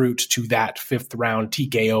en route to that 5th round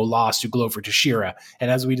TKO loss to Glover Teixeira.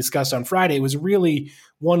 And as we discussed on Friday, it was really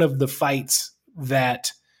one of the fights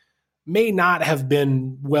that may not have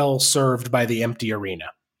been well served by the empty arena,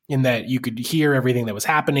 in that you could hear everything that was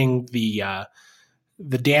happening. The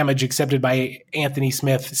damage accepted by Anthony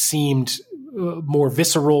Smith seemed more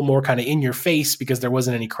visceral, more kind of in your face because there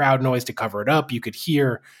wasn't any crowd noise to cover it up. You could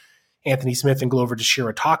hear Anthony Smith and Glover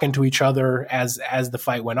Teixeira talking to each other as the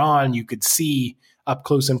fight went on. You could see up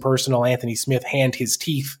close and personal Anthony Smith hand his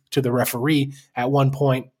teeth to the referee at one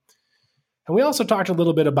point. And we also talked a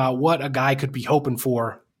little bit about what a guy could be hoping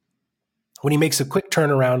for when he makes a quick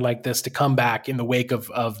turnaround like this to come back in the wake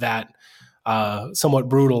of that somewhat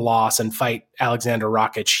brutal loss and fight Alexander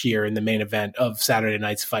Rakic here in the main event of Saturday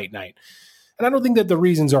night's fight night. And I don't think that the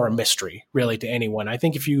reasons are a mystery, really, to anyone. I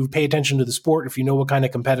think if you pay attention to the sport, if you know what kind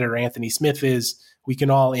of competitor Anthony Smith is, we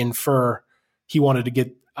can all infer he wanted to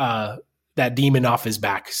get that demon off his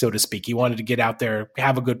back, so to speak. He wanted to get out there,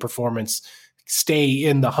 have a good performance, stay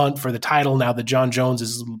in the hunt for the title now that John Jones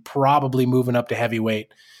is probably moving up to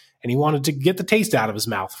heavyweight. And he wanted to get the taste out of his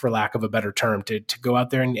mouth, for lack of a better term, to go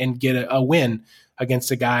out there and get a win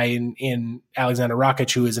against a guy in Alexander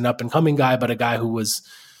Rakic, who is an up-and-coming guy, but a guy who was,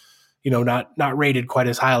 not rated quite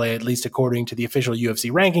as highly, at least according to the official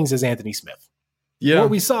UFC rankings, as Anthony Smith. Yeah. What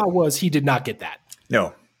we saw was he did not get that.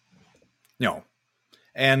 No.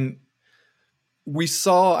 And we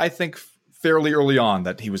saw, I think, fairly early on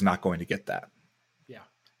that he was not going to get that. Yeah.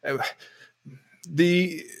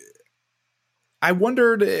 I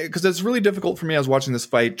wondered, because it's really difficult for me, I was watching this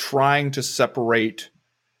fight, trying to separate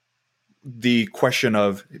the question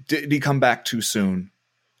of, did he come back too soon,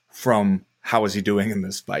 from how is he doing in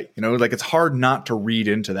this fight? It's hard not to read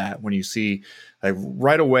into that when you see,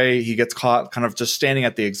 right away, he gets caught kind of just standing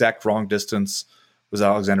at the exact wrong distance with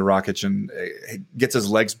Alexander Rakic and gets his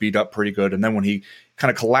legs beat up pretty good. And then when he kind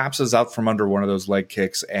of collapses out from under one of those leg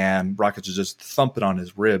kicks and Rakic is just thumping on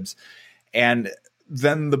his ribs. And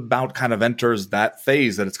then the bout kind of enters that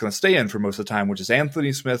phase that it's going to stay in for most of the time, which is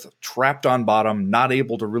Anthony Smith trapped on bottom, not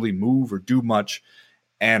able to really move or do much,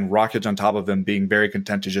 and Rakic on top of him being very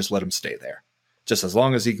content to just let him stay there. Just as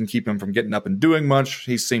long as he can keep him from getting up and doing much,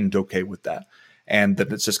 he seemed okay with that. And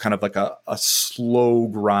that it's just kind of like a slow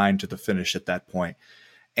grind to the finish at that point.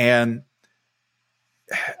 And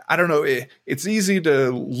I don't know, it's easy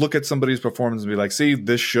to look at somebody's performance and be like, see,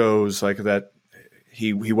 this shows like that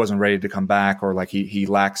he wasn't ready to come back, or like he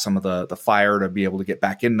lacked some of the fire to be able to get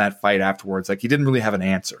back in that fight afterwards. Like he didn't really have an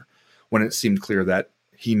answer when it seemed clear that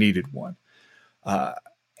he needed one.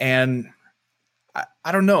 And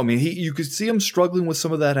I don't know. I mean, you could see him struggling with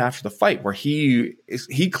some of that after the fight, where he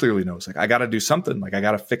clearly knows, like, I got to do something, like I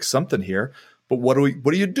got to fix something here. But what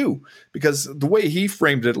do you do? Because the way he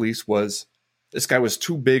framed it, at least, was this guy was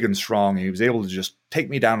too big and strong, and he was able to just take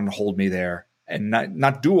me down and hold me there, and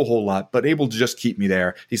not do a whole lot, but able to just keep me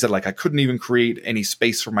there. He said, like, I couldn't even create any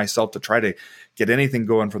space for myself to try to get anything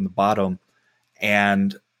going from the bottom.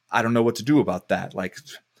 And I don't know what to do about that. Like,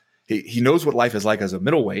 he knows what life is like as a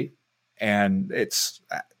middleweight, and it's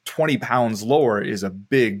 20 pounds lower is a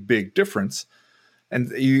big, big difference. And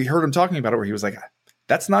you heard him talking about it, where he was like,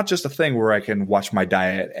 that's not just a thing where I can watch my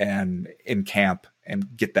diet and in camp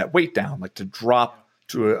and get that weight down. Like, to drop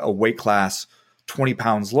to a weight class 20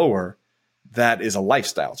 pounds lower, that is a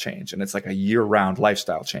lifestyle change. And it's like a year-round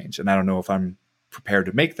lifestyle change. And I don't know if I'm prepared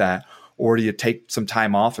to make that, or do you take some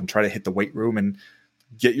time off and try to hit the weight room and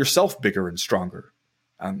get yourself bigger and stronger?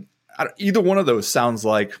 Either one of those sounds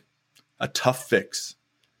like a tough fix,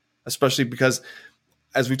 especially because,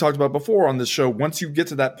 as we talked about before on this show, once you get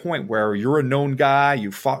to that point where you're a known guy,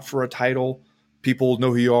 you fought for a title, people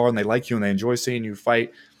know who you are and they like you and they enjoy seeing you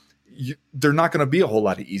fight, they're not going to be a whole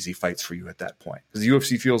lot of easy fights for you at that point. Because the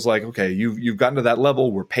UFC feels like, okay, you've gotten to that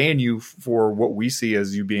level. We're paying you for what we see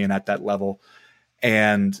as you being at that level.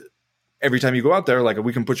 And every time you go out there, like,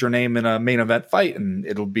 we can put your name in a main event fight and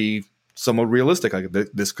it'll be somewhat realistic. Like,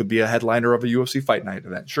 this could be a headliner of a UFC fight night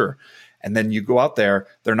event. Sure. And then you go out there,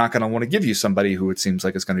 they're not going to want to give you somebody who it seems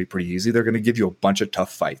like it's going to be pretty easy. They're going to give you a bunch of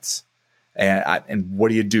tough fights. And what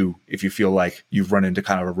do you do if you feel like you've run into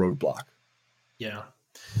kind of a roadblock? Yeah.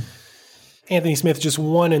 Anthony Smith just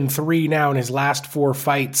 1-3 now in his last 4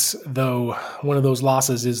 fights, though one of those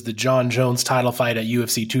losses is the John Jones title fight at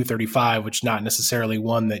UFC 235, which not necessarily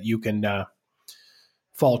one that you can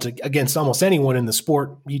fault against almost anyone in the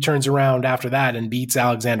sport. He turns around after that and beats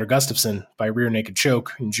Alexander Gustafsson by rear naked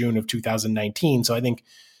choke in June of 2019. So I think,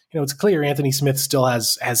 it's clear Anthony Smith still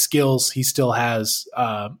has skills. He still has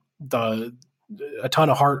a ton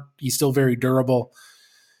of heart. He's still very durable.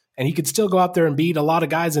 And he could still go out there and beat a lot of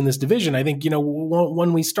guys in this division. I think,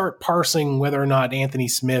 when we start parsing whether or not Anthony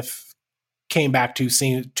Smith came back too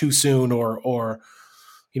soon or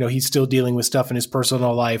he's still dealing with stuff in his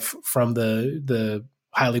personal life from the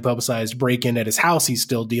highly publicized break-in at his house he's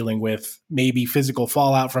still dealing with, maybe physical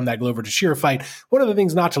fallout from that Glover Teixeira fight. One of the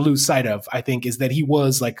things not to lose sight of, I think, is that he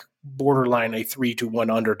was like borderline a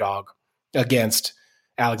 3-1 underdog against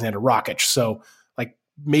Alexander Rakic. So like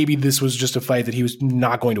maybe this was just a fight that he was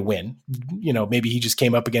not going to win. Maybe he just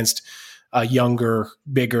came up against a younger,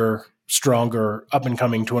 bigger, stronger,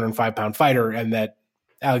 up-and-coming 205-pound fighter, and that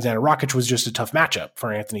Alexander Rakic was just a tough matchup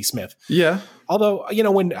for Anthony Smith. Yeah. Although,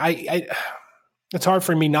 when I it's hard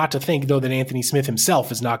for me not to think, though, that Anthony Smith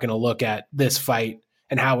himself is not going to look at this fight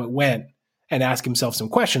and how it went and ask himself some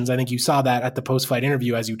questions. I think you saw that at the post-fight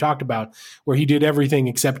interview, as you talked about, where he did everything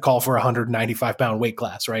except call for a 195-pound weight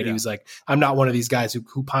class, right? Yeah. He was like, I'm not one of these guys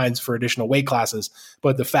who pines for additional weight classes,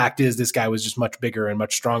 but the fact is this guy was just much bigger and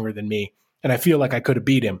much stronger than me. And I feel like I could have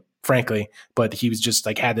beat him, frankly, but he was just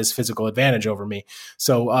like had this physical advantage over me.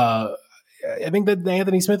 So I think that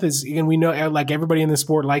Anthony Smith is, and we know, like everybody in the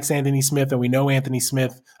sport likes Anthony Smith, and we know Anthony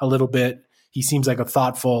Smith a little bit. He seems like a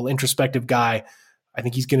thoughtful, introspective guy. I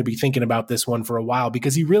think he's going to be thinking about this one for a while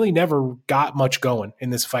because he really never got much going in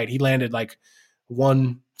this fight. He landed like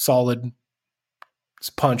one solid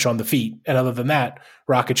punch on the feet. And other than that,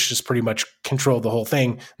 Rakic just pretty much controlled the whole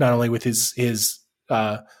thing, not only with his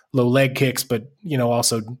low leg kicks, but,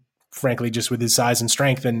 also frankly, just with his size and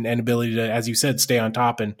strength and ability to, as you said, stay on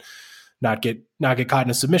top and not get caught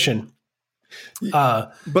in a submission.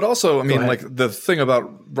 But also, I mean, like the thing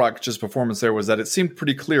about Rakic's performance there was that it seemed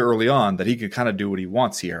pretty clear early on that he could kind of do what he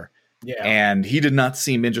wants here. Yeah. And he did not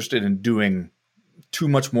seem interested in doing too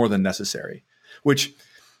much more than necessary, which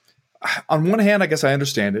on one hand, I guess I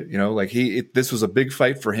understand it. This was a big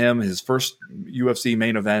fight for him, his first UFC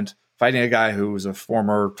main event, fighting a guy who was a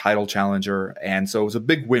former title challenger. And so it was a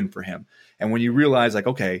big win for him. And when you realize like,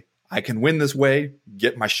 okay, I can win this way,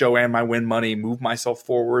 get my show and my win money, move myself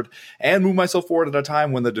forward at a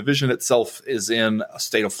time when the division itself is in a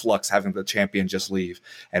state of flux, having the champion just leave.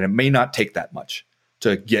 And it may not take that much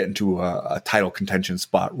to get into a title contention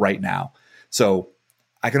spot right now. So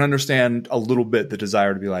I can understand a little bit the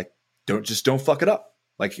desire to be like, don't fuck it up.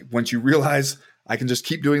 Like once you realize I can just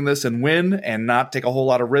keep doing this and win and not take a whole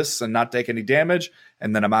lot of risks and not take any damage,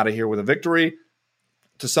 and then I'm out of here with a victory.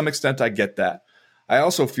 To some extent, I get that. I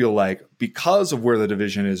also feel like because of where the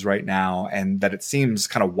division is right now and that it seems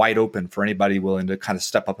kind of wide open for anybody willing to kind of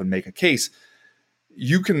step up and make a case,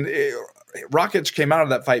 Rakic came out of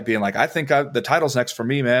that fight being like, I think the title's next for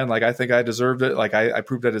me, man. Like, I think I deserved it. Like, I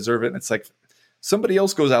proved I deserve it. And it's like somebody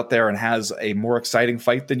else goes out there and has a more exciting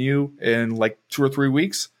fight than you in like 2 or 3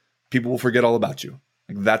 weeks, people will forget all about you.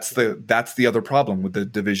 Like that's the other problem with the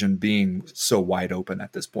division being so wide open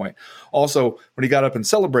at this point. Also, when he got up and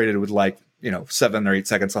celebrated with 7 or 8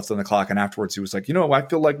 seconds left on the clock, and afterwards he was like, I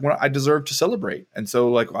feel like I deserve to celebrate, and so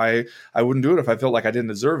like I wouldn't do it if I felt like I didn't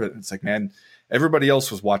deserve it. And it's like, man, everybody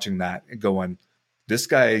else was watching that and going, this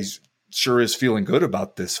guy sure is feeling good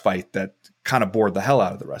about this fight that kind of bored the hell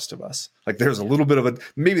out of the rest of us. Like there's a little bit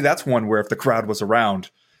of maybe that's one where if the crowd was around,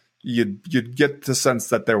 you'd get the sense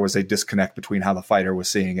that there was a disconnect between how the fighter was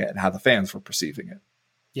seeing it and how the fans were perceiving it.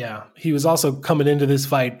 Yeah, he was also coming into this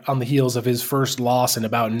fight on the heels of his first loss in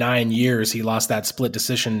about 9 years. He lost that split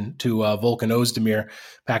decision to Volkan Ozdemir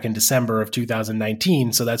back in December of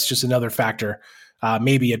 2019. So that's just another factor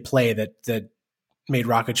maybe at play that made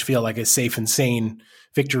Rakic feel like a safe and sane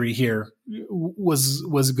victory here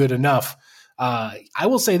was good enough. I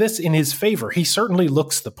will say this in his favor. He certainly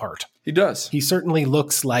looks the part. He does. He certainly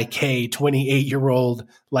looks like a 28-year-old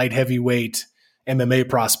light heavyweight MMA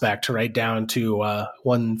prospect, right down to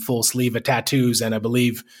one full sleeve of tattoos, and I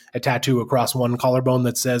believe a tattoo across one collarbone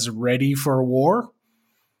that says "Ready for War."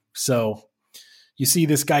 So you see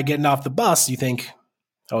this guy getting off the bus, you think,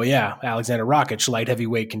 oh yeah, Alexander Rakic, light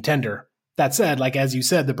heavyweight contender. That said, like as you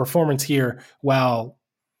said, the performance here, while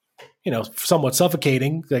somewhat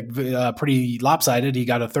suffocating, like pretty lopsided. He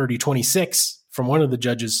got a 30-26 from one of the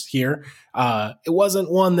judges here. It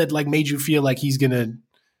wasn't one that like made you feel like he's gonna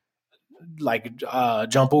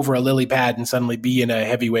jump over a lily pad and suddenly be in a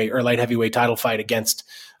heavyweight or light heavyweight title fight against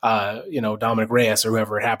Dominic Reyes or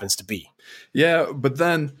whoever it happens to be. Yeah, but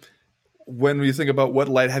then when we think about what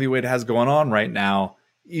light heavyweight has going on right now,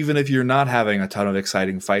 even if you're not having a ton of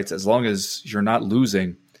exciting fights, as long as you're not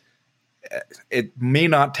losing, it may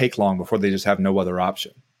not take long before they just have no other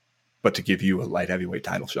option but to give you a light heavyweight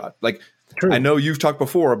title shot. Like, True. I know you've talked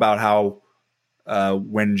before about how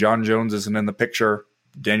when John Jones isn't in the picture,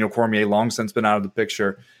 Daniel Cormier long since been out of the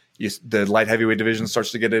picture, the light heavyweight division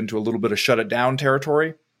starts to get into a little bit of shut it down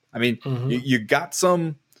territory. I mean, you got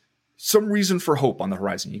some reason for hope on the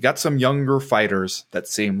horizon. You got some younger fighters that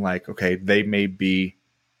seem like, okay, they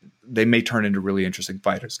may turn into really interesting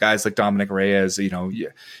fighters. Guys like Dominic Reyes, you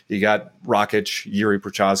got Rakic, Yuri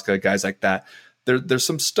Prochazka, guys like that. There's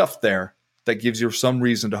some stuff there that gives you some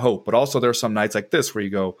reason to hope. But also there are some nights like this where you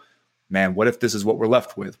go, man, what if this is what we're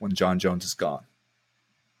left with when John Jones is gone?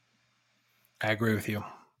 I agree with you.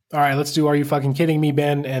 All right, let's do Are You Fucking Kidding Me,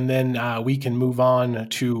 Ben? And then we can move on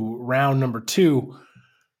to round number 2.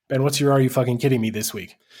 Ben, what's your Are You Fucking Kidding Me this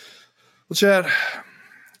week? Well, Chad,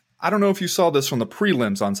 I don't know if you saw this from the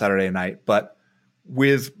prelims on Saturday night, but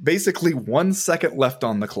with basically 1 second left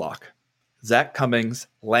on the clock, Zach Cummings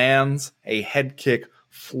lands a head kick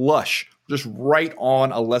flush just right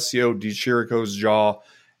on Alessio Di Chirico's jaw,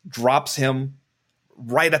 drops him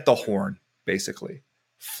right at the horn, basically.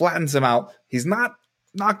 Flattens him out. He's not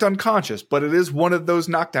knocked unconscious, but it is one of those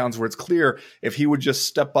knockdowns where it's clear if he would just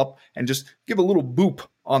step up and just give a little boop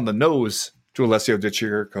on the nose to Alessio Di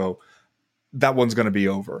Chirico, that one's going to be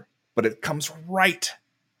over. But it comes right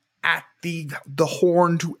at the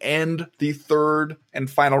horn to end the third and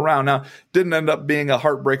final round. Now, didn't end up being a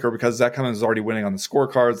heartbreaker because Zach Cummings is already winning on the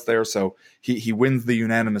scorecards there, so he wins the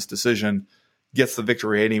unanimous decision, gets the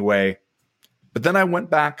victory anyway. But then I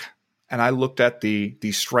went back and I looked at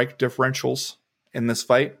the strike differentials in this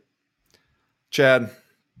fight. Chad,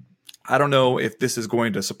 I don't know if this is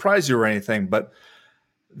going to surprise you or anything, but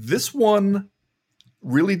this one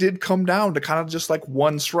really did come down to kind of just like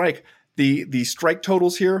one strike. The strike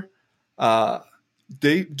totals here, Di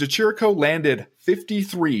Chirico landed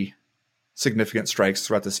 53 significant strikes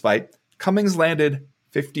throughout this fight. Cummings landed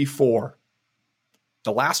 54.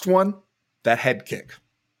 The last one, that head kick.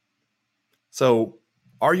 So,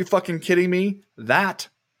 are you fucking kidding me? That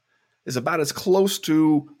is about as close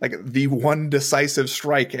to like the one decisive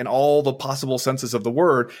strike in all the possible senses of the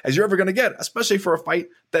word as you're ever going to get, especially for a fight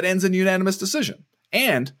that ends in unanimous decision.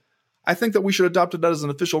 And I think that we should adopt that as an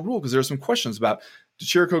official rule because there are some questions about Di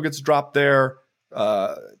Chirico gets dropped there,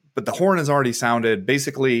 but the horn has already sounded.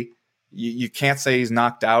 Basically, you can't say he's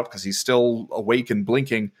knocked out because he's still awake and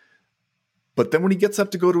blinking. But then when he gets up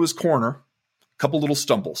to go to his corner, a couple little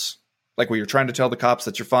stumbles. Like where you're trying to tell the cops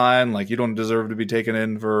that you're fine, like you don't deserve to be taken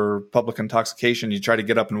in for public intoxication. You try to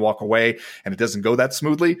get up and walk away, and it doesn't go that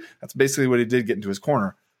smoothly. That's basically what he did get into his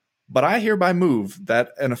corner. But I hereby move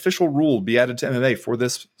that an official rule be added to MMA for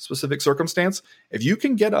this specific circumstance. If you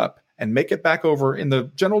can get up and make it back over in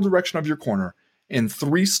the general direction of your corner in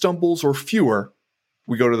 3 stumbles or fewer,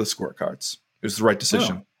 we go to the scorecards. It was the right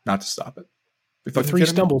decision not to stop it. The 3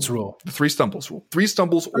 stumbles rule. The 3 stumbles rule. 3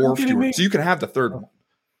 stumbles or fewer. So you can have the third one.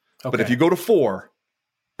 Okay. But if you go to 4,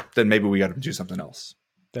 then maybe we got to do something else.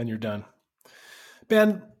 Then you're done.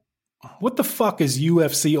 Ben, what the fuck is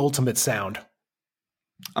UFC Ultimate Sound?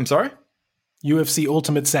 I'm sorry? UFC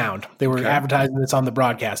Ultimate Sound. They were advertising this on the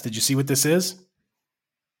broadcast. Did you see what this is?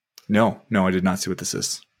 No, I did not see what this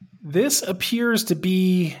is. This appears to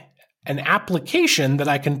be an application that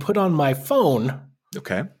I can put on my phone.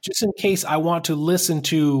 Okay. Just in case I want to listen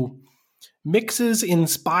to mixes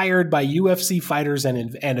inspired by UFC fighters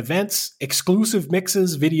and events, exclusive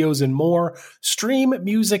mixes, videos, and more. Stream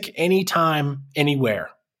music anytime,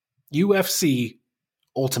 anywhere. UFC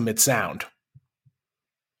Ultimate Sound.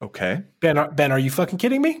 Okay. Ben, are you fucking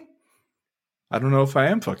kidding me? I don't know if I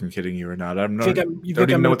am fucking kidding you or not. You think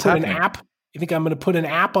I'm going to put an app? You think I'm going to put an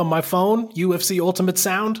app on my phone, UFC Ultimate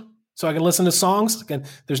Sound, so I can listen to songs?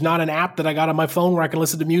 There's not an app that I got on my phone where I can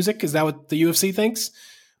listen to music? Is that what the UFC thinks?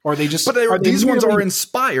 Or are they just? But these ones are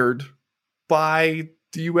inspired by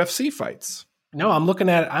the UFC fights. No, I'm looking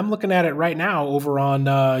at it right now over on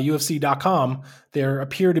UFC.com. There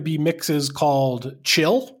appear to be mixes called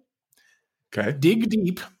Chill, Dig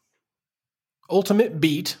Deep, Ultimate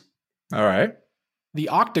Beat. All right. The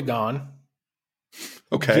Octagon.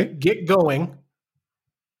 Okay. Get Going.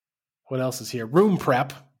 What else is here? Room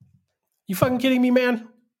Prep. You fucking kidding me, man?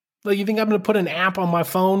 Like, you think I'm going to put an app on my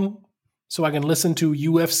phone so I can listen to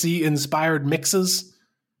UFC inspired mixes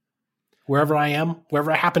wherever I am, wherever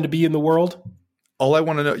I happen to be in the world? All I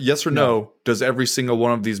want to know, yes or no, does every single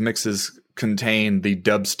one of these mixes contain the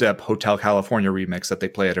dubstep Hotel California remix that they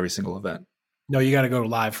play at every single event? No, you got to go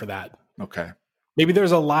live for that. Okay. Maybe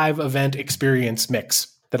there's a live event experience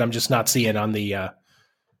mix that I'm just not seeing on the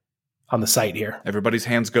on the site here. Everybody's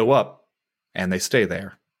hands go up, and they stay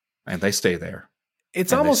there, and they stay there.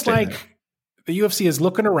 It's almost like the UFC is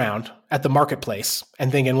looking around at the marketplace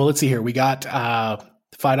and thinking, well, let's see here. We got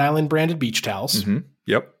Fight Island branded beach towels. Mm-hmm.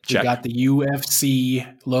 Yep. Check. We got the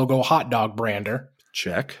UFC logo hot dog brander.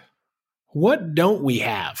 Check. What don't we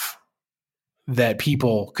have that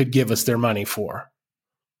people could give us their money for?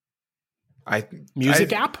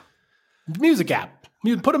 Music app? Music app.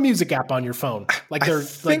 Put a music app on your phone. Like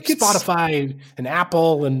Spotify and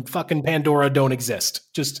Apple and fucking Pandora don't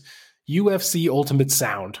exist. Just UFC Ultimate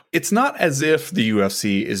Sound. It's not as if the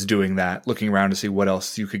UFC is doing that, looking around to see what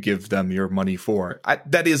else you could give them your money for.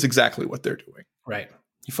 That is exactly what they're doing. Right.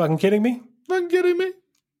 You fucking kidding me? Fucking kidding me?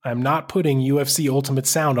 I'm not putting UFC Ultimate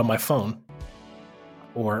Sound on my phone.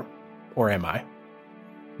 Or am I?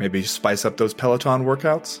 Maybe spice up those Peloton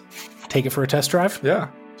workouts? Take it for a test drive? Yeah.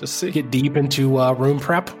 Just see. Get deep into room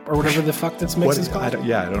prep or whatever the fuck this mix is called. I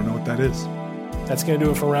don't know what that is. That's going to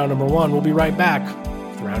do it for round number 1. We'll be right back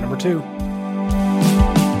for round number 2.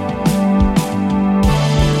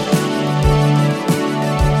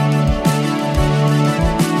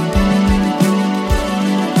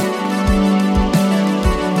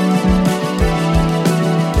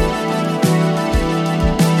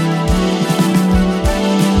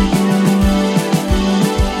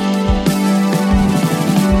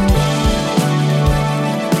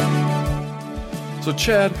 So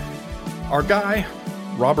Chad, our guy,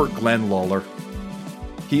 Robert Glenn Lawler,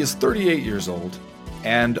 he is 38 years old,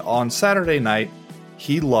 and on Saturday night,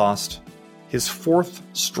 he lost his 4th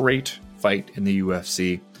straight fight in the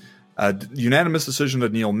UFC. A unanimous decision to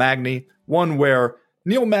Neil Magny, one where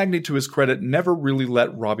Neil Magny, to his credit, never really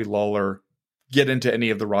let Robbie Lawler get into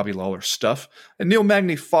any of the Robbie Lawler stuff. And Neil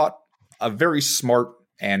Magny fought a very smart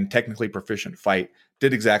and technically proficient fight,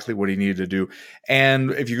 did exactly what he needed to do.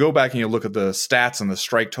 And if you go back and you look at the stats and the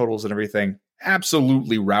strike totals and everything,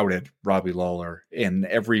 absolutely routed Robbie Lawler in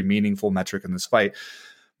every meaningful metric in this fight.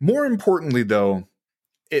 More importantly, though,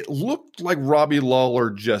 it looked like Robbie Lawler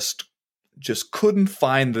just couldn't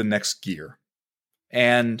find the next gear.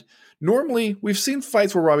 And normally, we've seen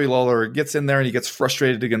fights where Robbie Lawler gets in there and he gets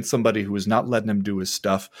frustrated against somebody who is not letting him do his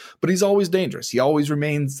stuff, but he's always dangerous. He always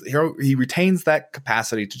he retains that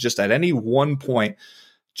capacity to just at any one point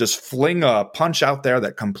just fling a punch out there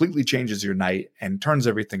that completely changes your night and turns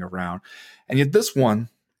everything around. And yet this one,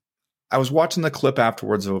 I was watching the clip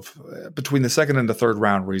afterwards of between the second and the third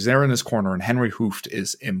round where he's there in his corner and Henry Hooft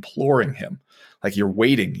is imploring him. Like, you're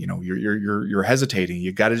waiting, you're hesitating.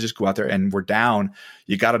 You got to just go out there, and we're down.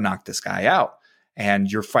 You got to knock this guy out.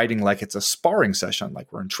 And you're fighting like it's a sparring session,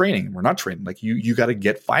 like we're in training. We're not training. Like you got to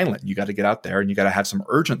get violent. You got to get out there and you got to have some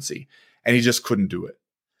urgency. And he just couldn't do it.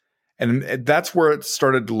 And that's where it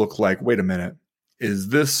started to look like, wait a minute, is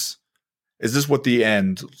this what the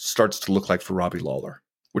end starts to look like for Robbie Lawler?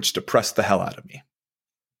 Which depressed the hell out of me.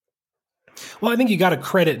 Well, I think you got to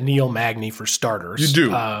credit Neil Magny for starters. You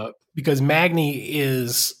do. Because Magny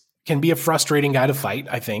can be a frustrating guy to fight,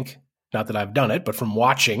 I think. Not that I've done it, but from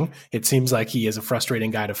watching, it seems like he is a frustrating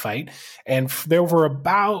guy to fight. And there were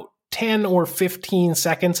about 10 or 15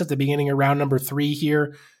 seconds at the beginning of round number 3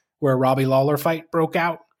 here where a Robbie Lawler fight broke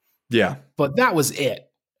out. Yeah. But that was it.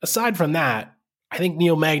 Aside from that, I think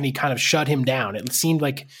Neil Magny kind of shut him down. It seemed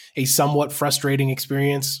like a somewhat frustrating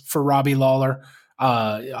experience for Robbie Lawler.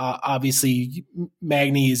 Obviously,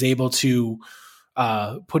 Magny is able to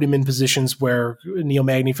put him in positions where Neil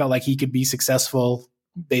Magny felt like he could be successful,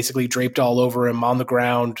 basically draped all over him on the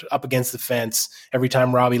ground, up against the fence. Every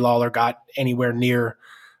time Robbie Lawler got anywhere near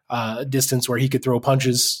a distance where he could throw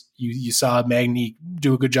punches, you saw Magny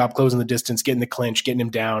do a good job closing the distance, getting the clinch, getting him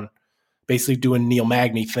down, basically doing Neil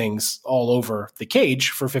Magny things all over the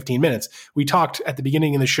cage for 15 minutes. We talked at the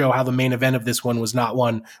beginning of the show how the main event of this one was not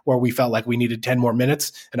one where we felt like we needed 10 more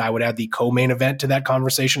minutes, and I would add the co-main event to that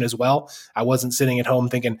conversation as well. I wasn't sitting at home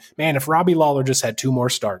thinking, man, if Robbie Lawler just had 2 more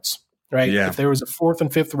starts, right? Yeah. If there was a 4th and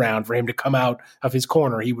 5th round for him to come out of his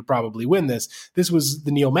corner, he would probably win this. This was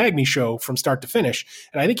the Neil Magny show from start to finish.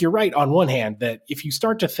 And I think you're right on one hand that if you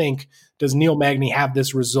start to think, does Neil Magny have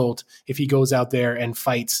this result if he goes out there and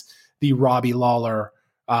fights the Robbie Lawler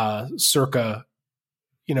circa,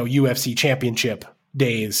 UFC championship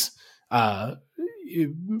days, not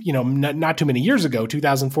too many years ago,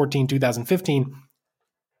 2014, 2015.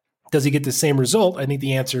 Does he get the same result? I think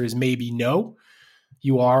the answer is maybe no.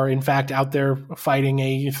 You are, in fact, out there fighting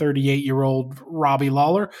a 38-year-old Robbie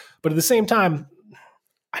Lawler. But at the same time,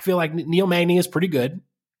 I feel like Neil Magny is pretty good.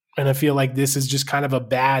 And I feel like this is just kind of a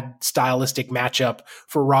bad stylistic matchup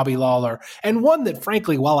for Robbie Lawler. And one that,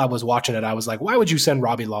 frankly, while I was watching it, I was like, why would you send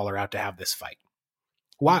Robbie Lawler out to have this fight?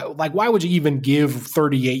 Why would you even give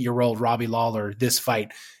 38-year-old Robbie Lawler this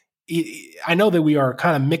fight? I know that we are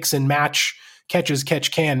kind of mix and match,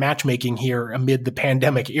 catch can matchmaking here amid the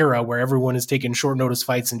pandemic era where everyone is taking short notice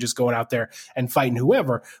fights and just going out there and fighting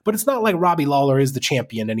whoever. But it's not like Robbie Lawler is the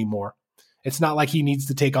champion anymore. It's not like he needs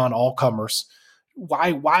to take on all comers.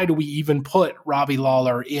 Why do we even put Robbie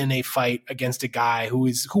Lawler in a fight against a guy who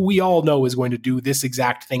we all know is going to do this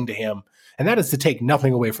exact thing to him? And that is to take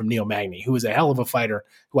nothing away from Neil Magny, who is a hell of a fighter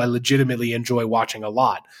who I legitimately enjoy watching a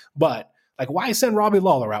lot. But like, why send Robbie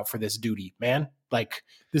Lawler out for this duty, man? Like,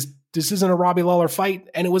 this isn't a Robbie Lawler fight,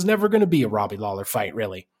 and it was never going to be a Robbie Lawler fight,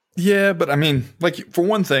 really. Yeah, but I mean, like, for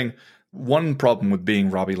one thing, one problem with being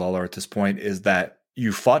Robbie Lawler at this point is that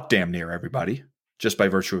you fought damn near everybody just by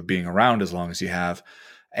virtue of being around as long as you have.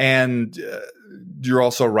 And you're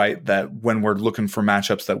also right that when we're looking for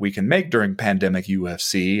matchups that we can make during pandemic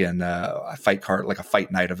UFC and a fight card, like a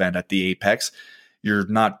fight night event at the Apex, you're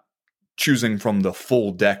not choosing from the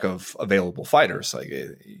full deck of available fighters. Like,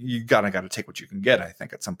 you got to take what you can get, I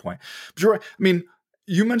think, at some point. But you're right. I mean,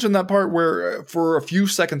 you mentioned that part where for a few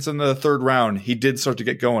seconds in the third round, he did start to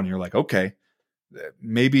get going. You're like, okay,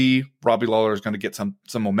 maybe Robbie Lawler is going to get some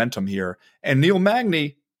momentum here. And Neil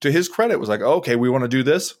Magny, to his credit, was like, okay, we want to do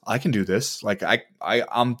this. I can do this. Like,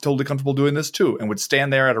 I'm totally comfortable doing this too. And would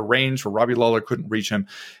stand there at a range where Robbie Lawler couldn't reach him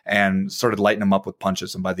and started lighting him up with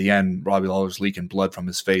punches. And by the end, Robbie Lawler's leaking blood from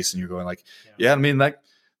his face. And you're going like, yeah, I mean, that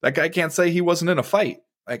guy can't say he wasn't in a fight.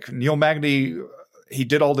 Like, Neil Magny, he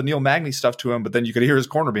did all the Neil Magny stuff to him, but then you could hear his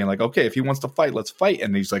corner being like, okay, if he wants to fight, let's fight.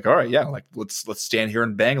 And he's like, all right, yeah, like let's stand here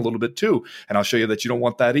and bang a little bit too. And I'll show you that you don't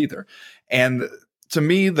want that either. And to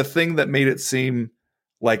me, the thing that made it seem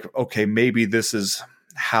like, okay, maybe this is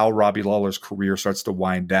how Robbie Lawler's career starts to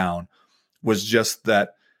wind down, was just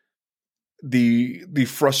that the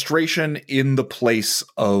frustration in the place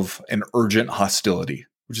of an urgent hostility,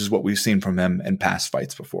 which is what we've seen from him in past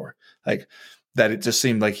fights before. Like, that it just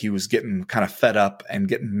seemed like he was getting kind of fed up and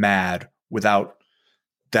getting mad without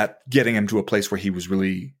that getting him to a place where he was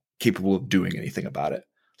really capable of doing anything about it.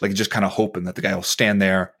 Like, just kind of hoping that the guy will stand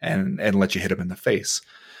there and let you hit him in the face.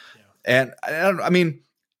 Yeah. And I mean,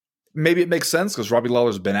 maybe it makes sense because Robbie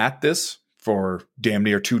Lawler's been at this for damn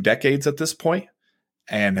near 2 decades at this point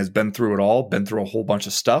and has been through it all, been through a whole bunch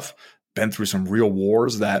of stuff, been through some real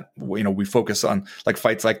wars that, you know, we focus on, like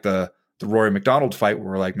fights like the Rory McDonald fight where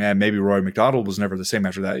we're like, man, maybe Rory McDonald was never the same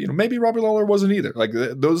after that. You know, maybe Robbie Lawler wasn't either. Like,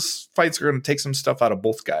 those fights are going to take some stuff out of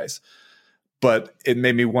both guys. But it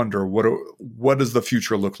made me wonder, what does the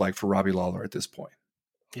future look like for Robbie Lawler at this point?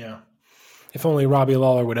 Yeah. If only Robbie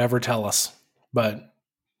Lawler would ever tell us. But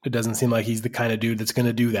it doesn't seem like he's the kind of dude that's going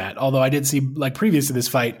to do that. Although I did see, like, previous to this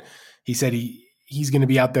fight, he said he's going to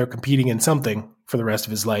be out there competing in something for the rest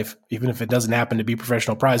of his life. Even if it doesn't happen to be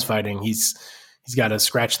professional prize fighting, he's got to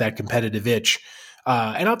scratch that competitive itch.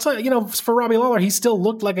 And I'll tell you, you know, for Robbie Lawler, he still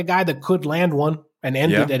looked like a guy that could land one and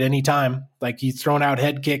end it at any time. Like, he's thrown out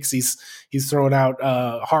head kicks. He's thrown out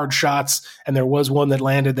hard shots. And there was one that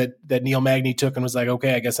landed that Neil Magny took and was like,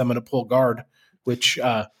 okay, I guess I'm going to pull guard, which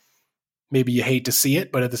maybe you hate to see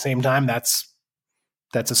it, but at the same time, that's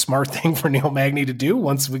a smart thing for Neil Magny to do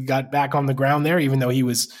once we got back on the ground there, even though he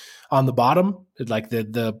was on the bottom. Like,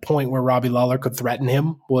 the point where Robbie Lawler could threaten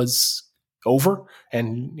him was over,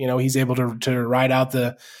 and, you know, he's able to ride out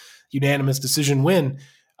the unanimous decision win.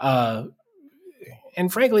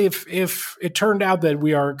 And frankly, if it turned out that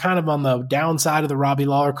we are kind of on the downside of the Robbie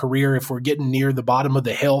Lawler career, if we're getting near the bottom of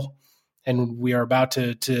the hill and we are about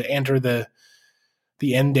to enter the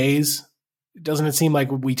end days, doesn't it seem like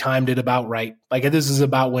we timed it about right? Like, this is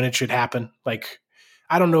about when it should happen. Like,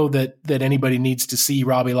 I don't know that anybody needs to see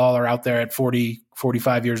Robbie Lawler out there at 40,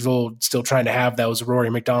 45 years old, still trying to have those Rory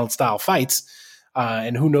McDonald style fights.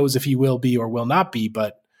 And who knows if he will be or will not be,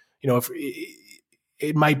 but, you know, if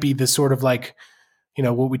it might be this sort of like, you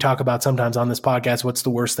know, what we talk about sometimes on this podcast, what's the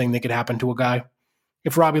worst thing that could happen to a guy?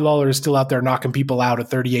 If Robbie Lawler is still out there knocking people out at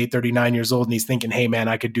 38, 39 years old, and he's thinking, hey man,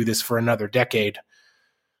 I could do this for another decade,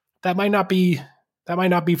 that might not be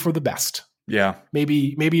for the best. Yeah.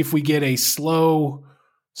 Maybe if we get a slow,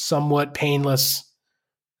 somewhat painless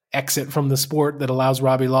exit from the sport that allows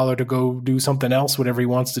Robbie Lawler to go do something else, whatever he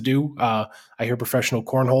wants to do. I hear professional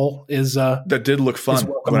cornhole is that did look fun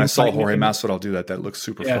when I saw Jorge Masvidal do that. That looks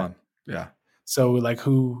super fun. Yeah. So, like,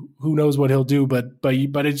 who knows what he'll do, but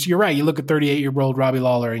it's, you're right. You look at 38-year-old Robbie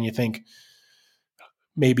Lawler and you think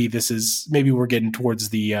maybe we're getting toward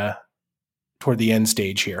the end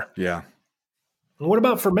stage here. Yeah. And what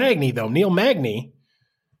about for Magny though? Neil Magny,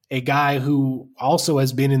 a guy who also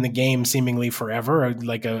has been in the game seemingly forever,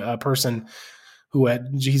 like a person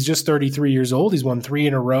he's just 33 years old. He's won 3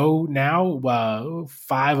 in a row now,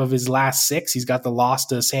 5 of his last 6. He's got the loss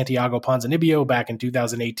to Santiago Ponzinibbio back in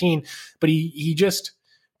 2018, but he just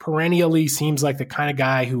perennially seems like the kind of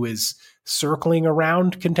guy who is circling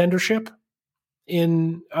around contendership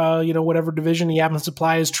in whatever division he happens to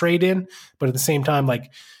apply his trade in. But at the same time,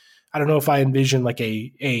 like, I don't know if I envision like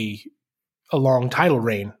a long title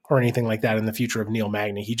reign or anything like that in the future of Neil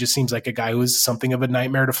Magny. He just seems like a guy who is something of a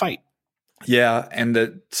nightmare to fight. Yeah, and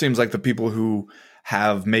it seems like the people who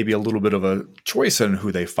have maybe a little bit of a choice in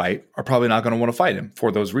who they fight are probably not going to want to fight him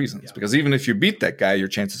for those reasons. Yeah. Because even if you beat that guy, your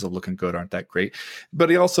chances of looking good aren't that great. But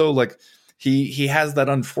he also, like, he has that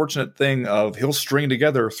unfortunate thing of he'll string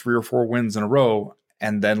together 3 or 4 wins in a row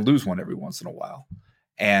and then lose one every once in a while.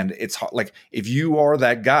 And it's hard, like, if you are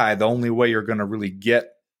that guy, the only way you're going to really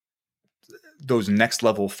get those next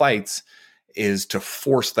level fights is to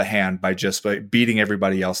force the hand by just beating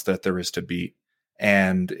everybody else that there is to beat.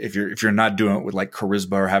 And if you're not doing it with like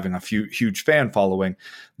charisma or having a huge fan following,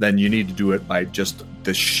 then you need to do it by just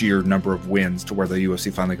the sheer number of wins to where the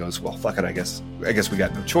UFC finally goes, well, fuck it, I guess we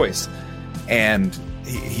got no choice. And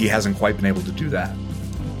he hasn't quite been able to do that.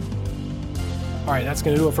 All right, that's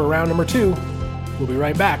going to do it for round number 2. We'll be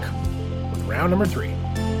right back with round number 3.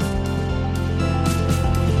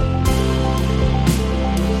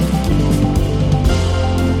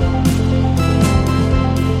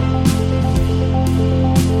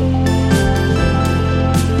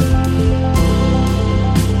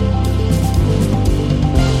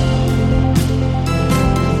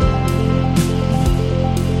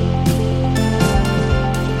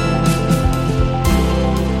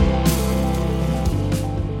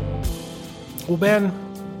 Well,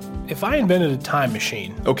 Ben, if I invented a time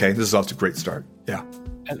machine... Okay, this is off to a great start. Yeah.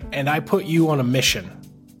 And I put you on a mission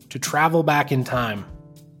to travel back in time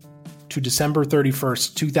to December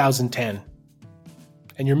 31st, 2010.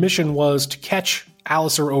 And your mission was to catch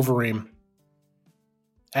Alistair Overeem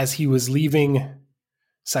as he was leaving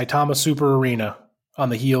Saitama Super Arena on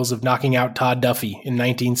the heels of knocking out Todd Duffy in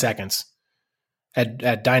 19 seconds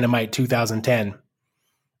at Dynamite 2010.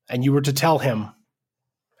 And you were to tell him,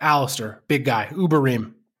 Alistair, big guy,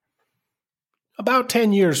 Overeem, about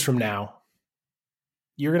 10 years from now,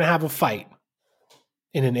 you're going to have a fight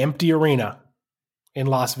in an empty arena in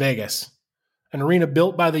Las Vegas, an arena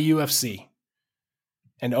built by the UFC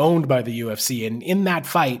and owned by the UFC. And in that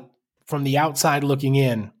fight, from the outside looking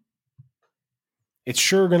in, it's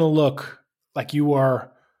sure going to look like you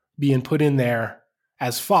are being put in there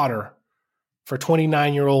as fodder for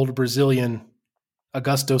 29-year-old Brazilian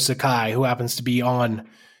Augusto Sakai, who happens to be on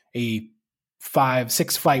a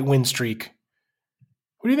 5-6 fight win streak.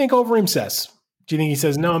 What do you think Overeem says? Do you think he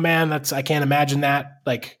says, no, man, I can't imagine that.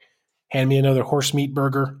 Like, hand me another horse meat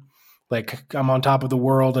burger. Like, I'm on top of the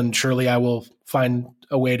world and surely I will find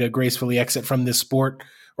a way to gracefully exit from this sport.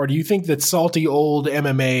 Or do you think that salty old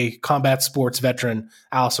MMA combat sports veteran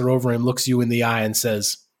Alistair Overeem looks you in the eye and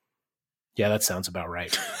says, yeah, that sounds about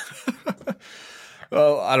right?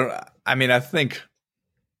 Well, I think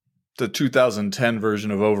the 2010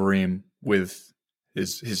 version of Overeem with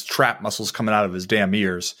his trap muscles coming out of his damn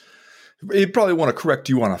ears, he'd probably want to correct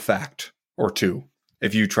you on a fact or two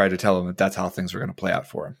if you try to tell him that that's how things are going to play out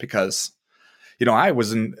for him. Because, I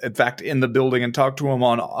was in fact in the building and talked to him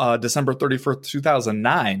on December 31st,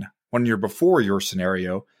 2009, 1 year before your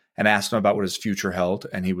scenario, and asked him about what his future held.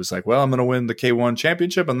 And he was like, well, I'm going to win the K1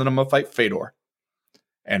 championship and then I'm going to fight Fedor.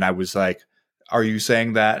 And I was like, are you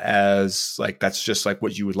saying that as like, that's just like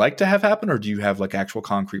what you would like to have happen? Or do you have like actual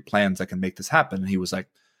concrete plans that can make this happen? And he was like,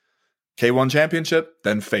 K1 championship,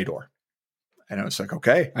 then Fedor. And I was like,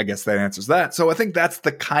 okay, I guess that answers that. So I think that's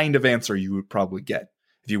the kind of answer you would probably get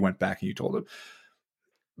if you went back and you told him.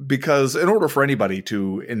 Because in order for anybody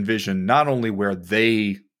to envision not only where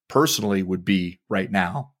they personally would be right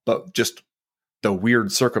now, but just the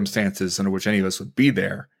weird circumstances under which any of us would be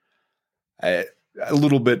there, a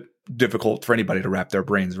little bit difficult for anybody to wrap their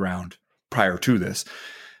brains around prior to this.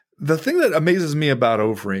 The thing that amazes me about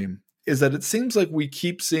Overeem is that it seems like we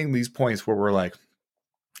keep seeing these points where we're like,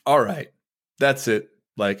 all right, that's it.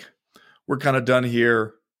 Like, we're kind of done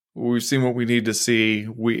here. We've seen what we need to see.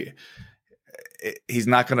 He's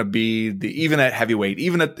not going to be even at heavyweight,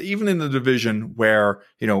 even in the division where,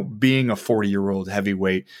 being a 40-year-old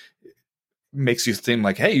heavyweight makes you think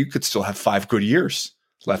like, hey, you could still have 5 good years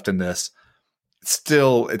left in this.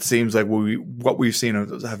 Still, it seems like what we've seen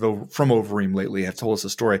from Overeem lately have told us a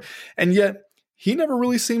story. And yet he never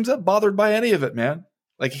really seems that bothered by any of it, man.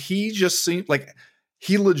 Like, he just seems like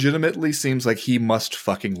he legitimately seems like he must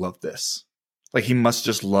fucking love this. Like, he must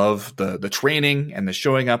just love the training and the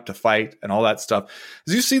showing up to fight and all that stuff.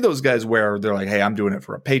 Because you see those guys where they're like, hey, I'm doing it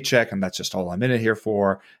for a paycheck and that's just all I'm in it here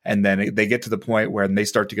for. And then they get to the point where they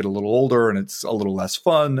start to get a little older and it's a little less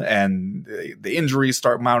fun and the injuries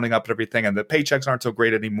start mounting up and everything and the paychecks aren't so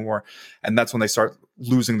great anymore. And that's when they start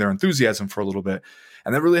losing their enthusiasm for a little bit.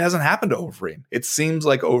 And that really hasn't happened to Overeem. It seems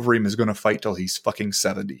like Overeem is going to fight till he's fucking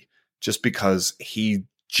 70 just because he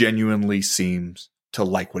genuinely seems to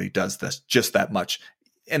like what he does this just that much.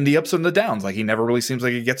 And the ups and the downs, like he never really seems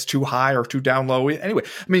like he gets too high or too down low. Anyway,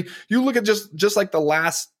 I mean, you look at just like the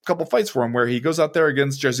last couple fights for him where he goes out there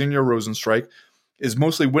against Jairzinho Rozenstruik, is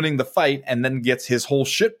mostly winning the fight and then gets his whole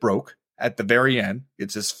shit broke at the very end.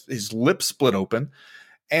 It's his lip split open.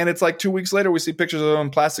 And it's like 2 weeks later, we see pictures of him,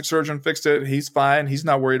 plastic surgeon fixed it. He's fine. He's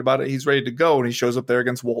not worried about it. He's ready to go. And he shows up there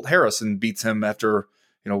against Walt Harris and beats him after,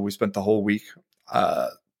 we spent the whole week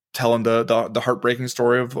telling the heartbreaking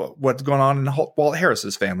story of what's going on in Walt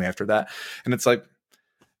Harris's family after that. And it's like,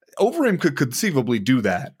 Overeem could conceivably do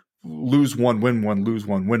that. Lose one, win one, lose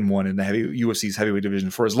one, win one in the UFC's heavyweight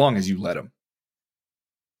division for as long as you let him.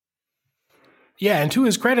 Yeah, and to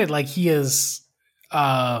his credit, like he has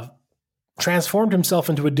transformed himself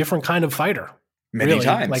into a different kind of fighter. Many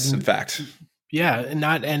times, in fact. Yeah, and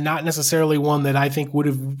not necessarily one that I think would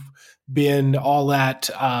have been all that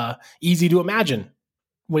easy to imagine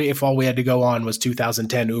if all we had to go on was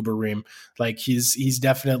 2010 Overeem. Like he's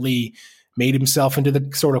definitely made himself into the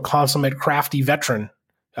sort of consummate crafty veteran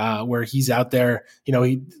where he's out there,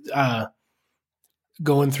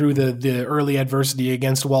 going through the early adversity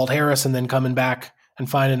against Walt Harris and then coming back and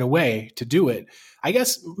finding a way to do it. I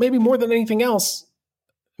guess maybe more than anything else,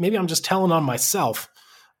 maybe I'm just telling on myself,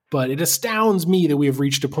 but it astounds me that we have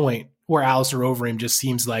reached a point where Alistair Overeem just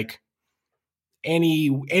seems like any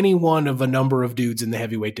one of a number of dudes in the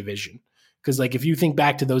heavyweight division. Because like if you think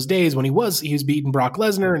back to those days when he was beating Brock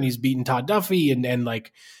Lesnar and he's beating Todd Duffy and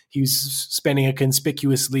like he was spending a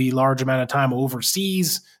conspicuously large amount of time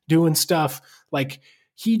overseas doing stuff, like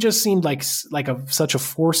he just seemed like such a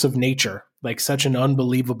force of nature, like such an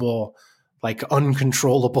unbelievable, like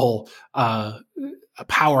uncontrollable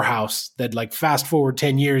powerhouse that like fast forward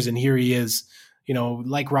 10 years and here he is,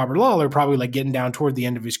 like Robert Lawler, probably like getting down toward the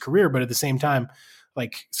end of his career, but at the same time,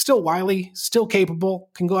 like still wily, still capable,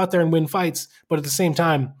 can go out there and win fights. But at the same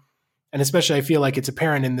time, and especially I feel like it's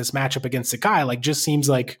apparent in this matchup against Sakai, like just seems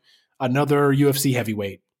like another UFC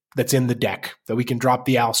heavyweight that's in the deck that we can drop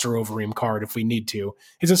the Alistair Overeem card if we need to.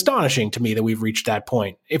 It's astonishing to me that we've reached that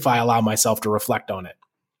point if I allow myself to reflect on it.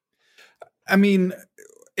 I mean,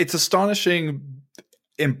 it's astonishing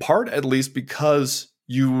in part, at least, because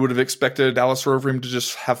you would have expected Alistair Overeem to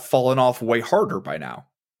just have fallen off way harder by now.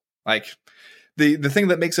 Like the thing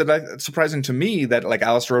that makes it surprising to me that like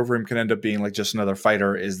Alistair Overeem can end up being like just another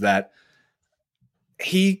fighter is that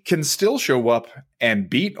he can still show up and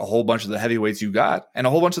beat a whole bunch of the heavyweights you got and a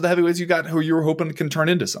whole bunch of the heavyweights you got who you were hoping can turn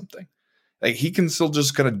into something. Like he can still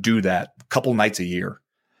just kind of do that a couple nights a year.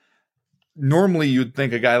 Normally you'd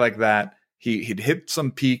think a guy like that, he'd hit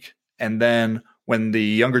some peak and then when the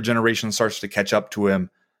younger generation starts to catch up to him,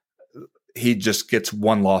 he just gets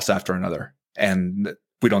one loss after another and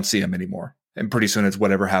we don't see him anymore. And pretty soon it's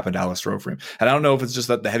whatever happened to Alistair Overeem. And I don't know if it's just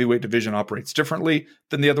that the heavyweight division operates differently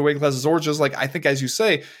than the other weight classes or just like, I think as you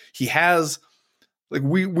say, he has like,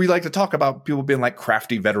 we like to talk about people being like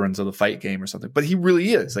crafty veterans of the fight game or something, but he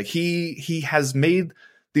really is like, he has made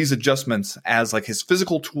these adjustments as like his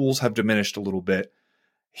physical tools have diminished a little bit.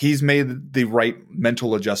 He's made the right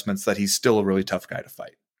mental adjustments that he's still a really tough guy to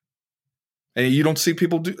fight. And you don't see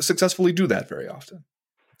people successfully do that very often.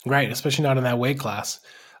 Right. Especially not in that weight class.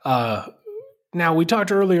 Now we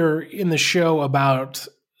talked earlier in the show about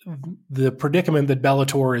the predicament that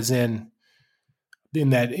Bellator is in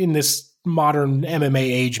that in this modern MMA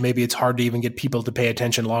age, maybe it's hard to even get people to pay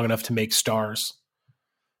attention long enough to make stars.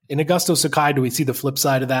 In Augusto Sakai, do we see the flip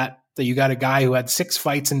side of that? That you got a guy who had 6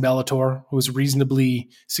 fights in Bellator, who was reasonably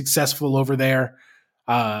successful over there,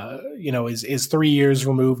 is 3 years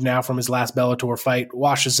removed now from his last Bellator fight,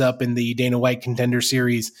 washes up in the Dana White Contender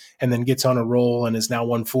Series, and then gets on a roll and has now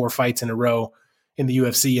won 4 fights in a row in the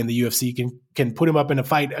UFC, and the UFC can put him up in a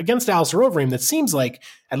fight against Alistair Overeem that seems like,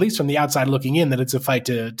 at least from the outside looking in, that it's a fight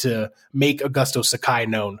to make Augusto Sakai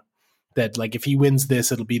known. That like if he wins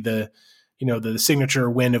this, it'll be the signature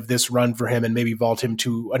win of this run for him and maybe vault him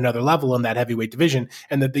to another level in that heavyweight division.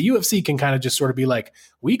 And that the UFC can kind of just sort of be like,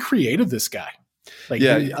 we created this guy. Like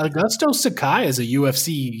Augusto Sakai is a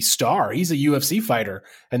UFC star. He's a UFC fighter.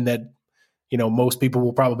 And that, most people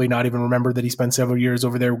will probably not even remember that he spent several years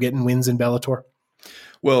over there getting wins in Bellator.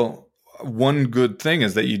 Well, one good thing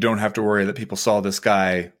is that you don't have to worry that people saw this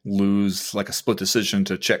guy lose like a split decision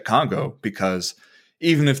to Chet Congo, because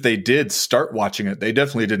even if they did start watching it, they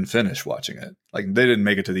definitely didn't finish watching it. Like they didn't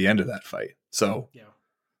make it to the end of that fight. So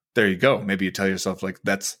there you go. Maybe you tell yourself like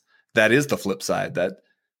that is the flip side, that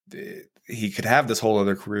he could have this whole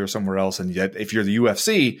other career somewhere else. And yet if you're the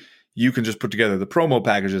UFC, you can just put together the promo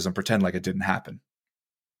packages and pretend like it didn't happen.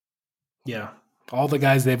 Yeah. All the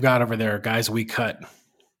guys they've got over there are guys we cut.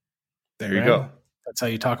 There you go. That's how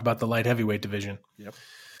you talk about the light heavyweight division. Yep.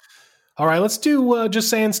 All right, let's do just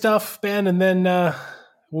saying stuff, Ben, and then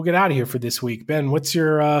we'll get out of here for this week. Ben, what's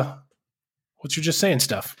your just saying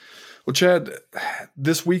stuff? Well, Chad,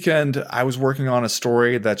 this weekend I was working on a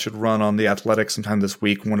story that should run on The Athletic sometime this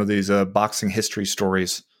week, one of these boxing history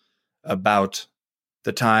stories about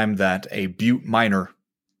the time that a Butte miner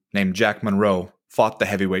named Jack Monroe fought the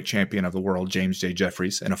heavyweight champion of the world, James J.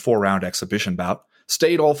 Jeffries, in a 4-round exhibition bout,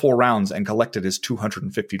 stayed all 4 rounds, and collected his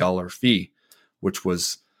 $250 fee, which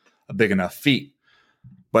was a big enough feat.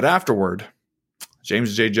 But afterward,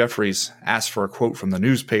 James J. Jeffries asked for a quote from the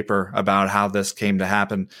newspaper about how this came to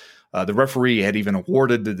happen. The referee had even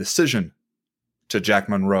awarded the decision to Jack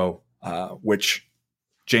Monroe, which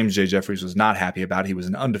James J. Jeffries was not happy about. He was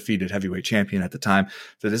an undefeated heavyweight champion at the time.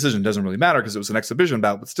 The decision doesn't really matter because it was an exhibition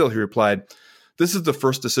bout, but still he replied, "This is the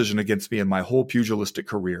first decision against me in my whole pugilistic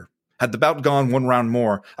career. Had the bout gone 1 round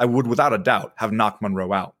more, I would without a doubt have knocked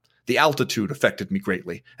Monroe out. The altitude affected me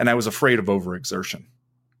greatly, and I was afraid of overexertion."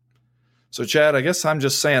 So, Chad, I guess I'm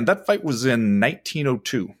just saying that fight was in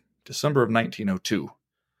 1902, December of 1902.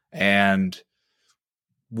 And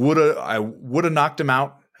I would have knocked him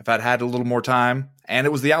out if I'd had a little more time. And it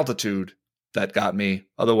was the altitude that got me.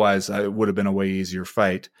 Otherwise, it would have been a way easier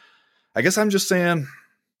fight. I guess I'm just saying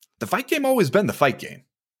the fight game always been the fight game.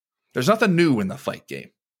 There's nothing new in the fight game.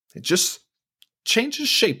 It just changes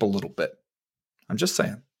shape a little bit. I'm just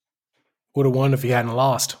saying. Would have won if he hadn't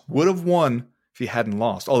lost. Would have won if he hadn't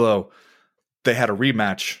lost. Although they had a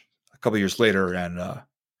rematch a couple years later, and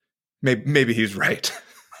maybe he's right.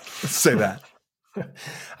 Let's say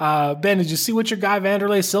that. Ben, did you see what your guy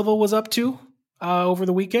Vanderlei Silva was up to over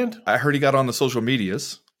the weekend? I heard he got on the social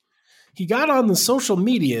medias. He got on the social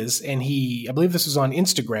medias, and I believe this was on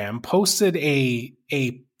Instagram, posted a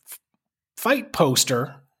fight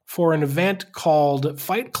poster for an event called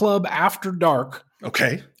Fight Club After Dark.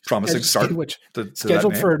 Okay. Promising start.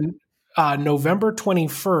 Scheduled for November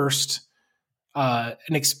 21st.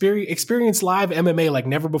 An experience live MMA like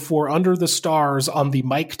never before under the stars on the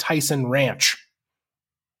Mike Tyson Ranch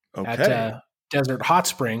at Desert Hot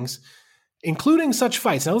Springs, including such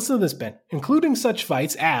fights. Now listen to this, Ben. Including such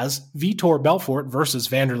fights as Vitor Belfort versus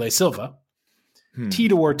Vanderlei Silva,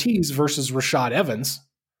 Tito Ortiz versus Rashad Evans,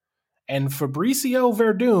 and Fabricio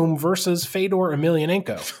Verdum versus Fedor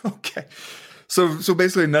Emelianenko. Okay. So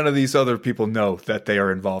basically none of these other people know that they are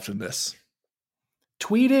involved in this.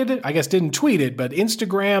 Tweeted, I guess didn't tweet it, but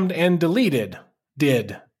Instagrammed and deleted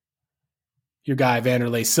did your guy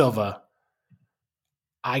Vanderlei Silva.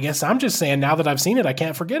 I guess I'm just saying now that I've seen it, I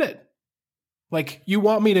can't forget it. Like, you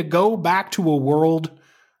want me to go back to a world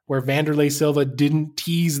where Vanderlei Silva didn't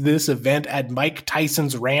tease this event at Mike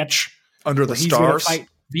Tyson's ranch? Under the stars? Fight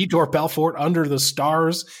Vitor Belfort under the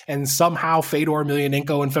stars, and somehow Fedor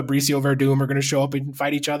Emelianenko and Fabricio Verdum are going to show up and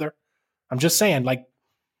fight each other? I'm just saying, like,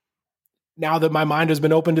 now that my mind has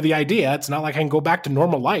been open to the idea, it's not like I can go back to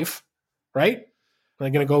normal life, right?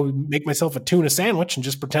 I'm going to go make myself a tuna sandwich and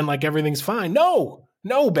just pretend like everything's fine. No,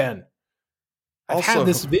 Ben. I've had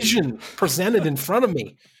this vision presented in front of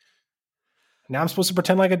me. Now I'm supposed to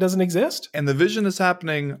pretend like it doesn't exist? And the vision is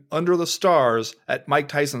happening under the stars at Mike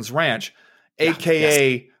Tyson's ranch,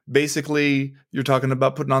 a.k.a. basically you're talking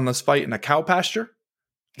about putting on this fight in a cow pasture?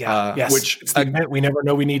 Yeah, yes. Which it's the event we never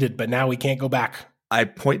know we needed, but now we can't go back. I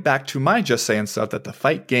point back to my just saying stuff that the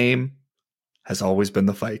fight game has always been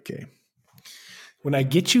the fight game. When I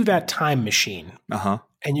get you that time machine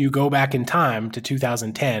and you go back in time to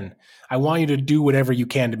 2010, I want you to do whatever you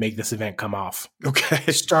can to make this event come off.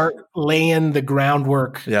 Okay. Start laying the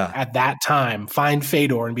groundwork Yeah. at that time. Find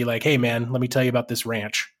Fedor and be like, hey, man, let me tell you about this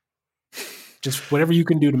ranch. Just whatever you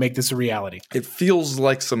can do to make this a reality. It feels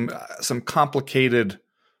like some complicated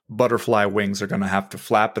butterfly wings are going to have to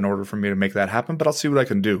flap in order for me to make that happen, but I'll see what I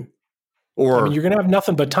can do. Or I mean, you're going to have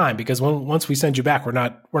nothing but time because once we send you back, we're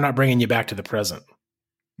not bringing you back to the present.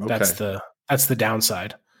 Okay. That's the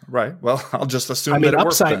downside. Right. Well, I'll just assume that it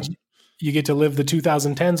works then. You get to live the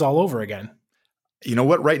 2010s all over again. You know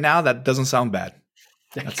what? Right now, that doesn't sound bad.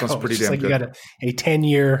 That sounds pretty damn good. You got a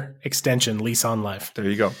 10-year extension lease on life. There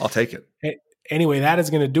you go. I'll take it. Anyway, that is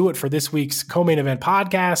going to do it for this week's Co-Main Event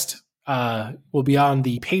podcast. We'll be on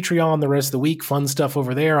the Patreon the rest of the week. Fun stuff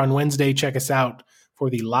over there. On Wednesday, check us out for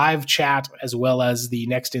the live chat, as well as the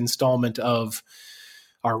next installment of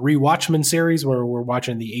our Rewatchmen series, where we're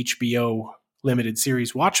watching the HBO limited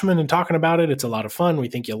series Watchmen and talking about it. It's a lot of fun. We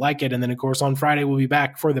think you'll like it. And then, of course, on Friday, we'll be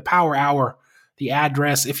back for the Power Hour. The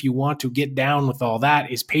address, if you want to get down with all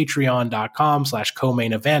that, is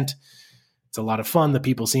patreon.com/co-main event. It's a lot of fun. The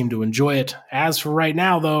people seem to enjoy it. As for right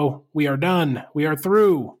now, though, we are done. We are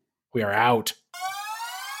through. We are out.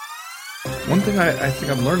 One thing I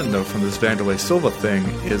think I'm learning, though, from this Vanderlei Silva thing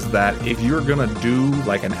is that if you're going to do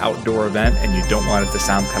like an outdoor event and you don't want it to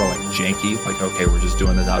sound kind of like janky, like, okay, we're just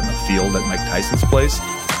doing this out in the field at Mike Tyson's place,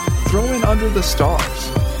 throw in Under the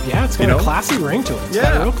Stars. Yeah, it's got a classy ring to it. It's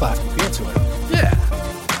got a real classy feel to it. Yeah.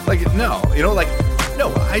 No,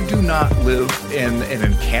 I do not live in an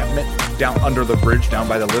encampment down under the bridge down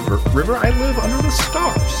by the river. I live under the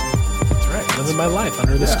stars. That's right. Living my life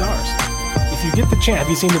under the stars. If you get the chance, have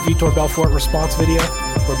you seen the Vitor Belfort response video?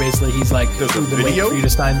 Where basically he's like, there's a we've been waiting for you to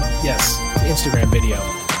sign. Yes, Instagram video.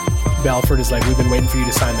 Belfort is like, we've been waiting for you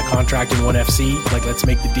to sign the contract in 1FC. Like, let's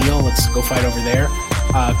make the deal. Let's go fight over there.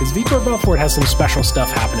 Because Vitor Belfort has some special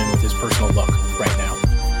stuff happening with his personal look right now.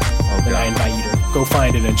 And I invite you to go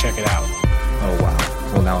find it and check it out. Oh, wow.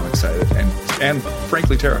 Well, now I'm excited and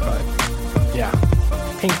frankly terrified. Yeah.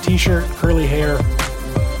 Pink t-shirt, curly hair,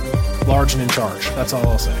 large and in charge. That's all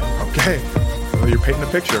I'll say. Okay. Well, you're painting a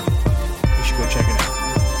picture. You should go check it out.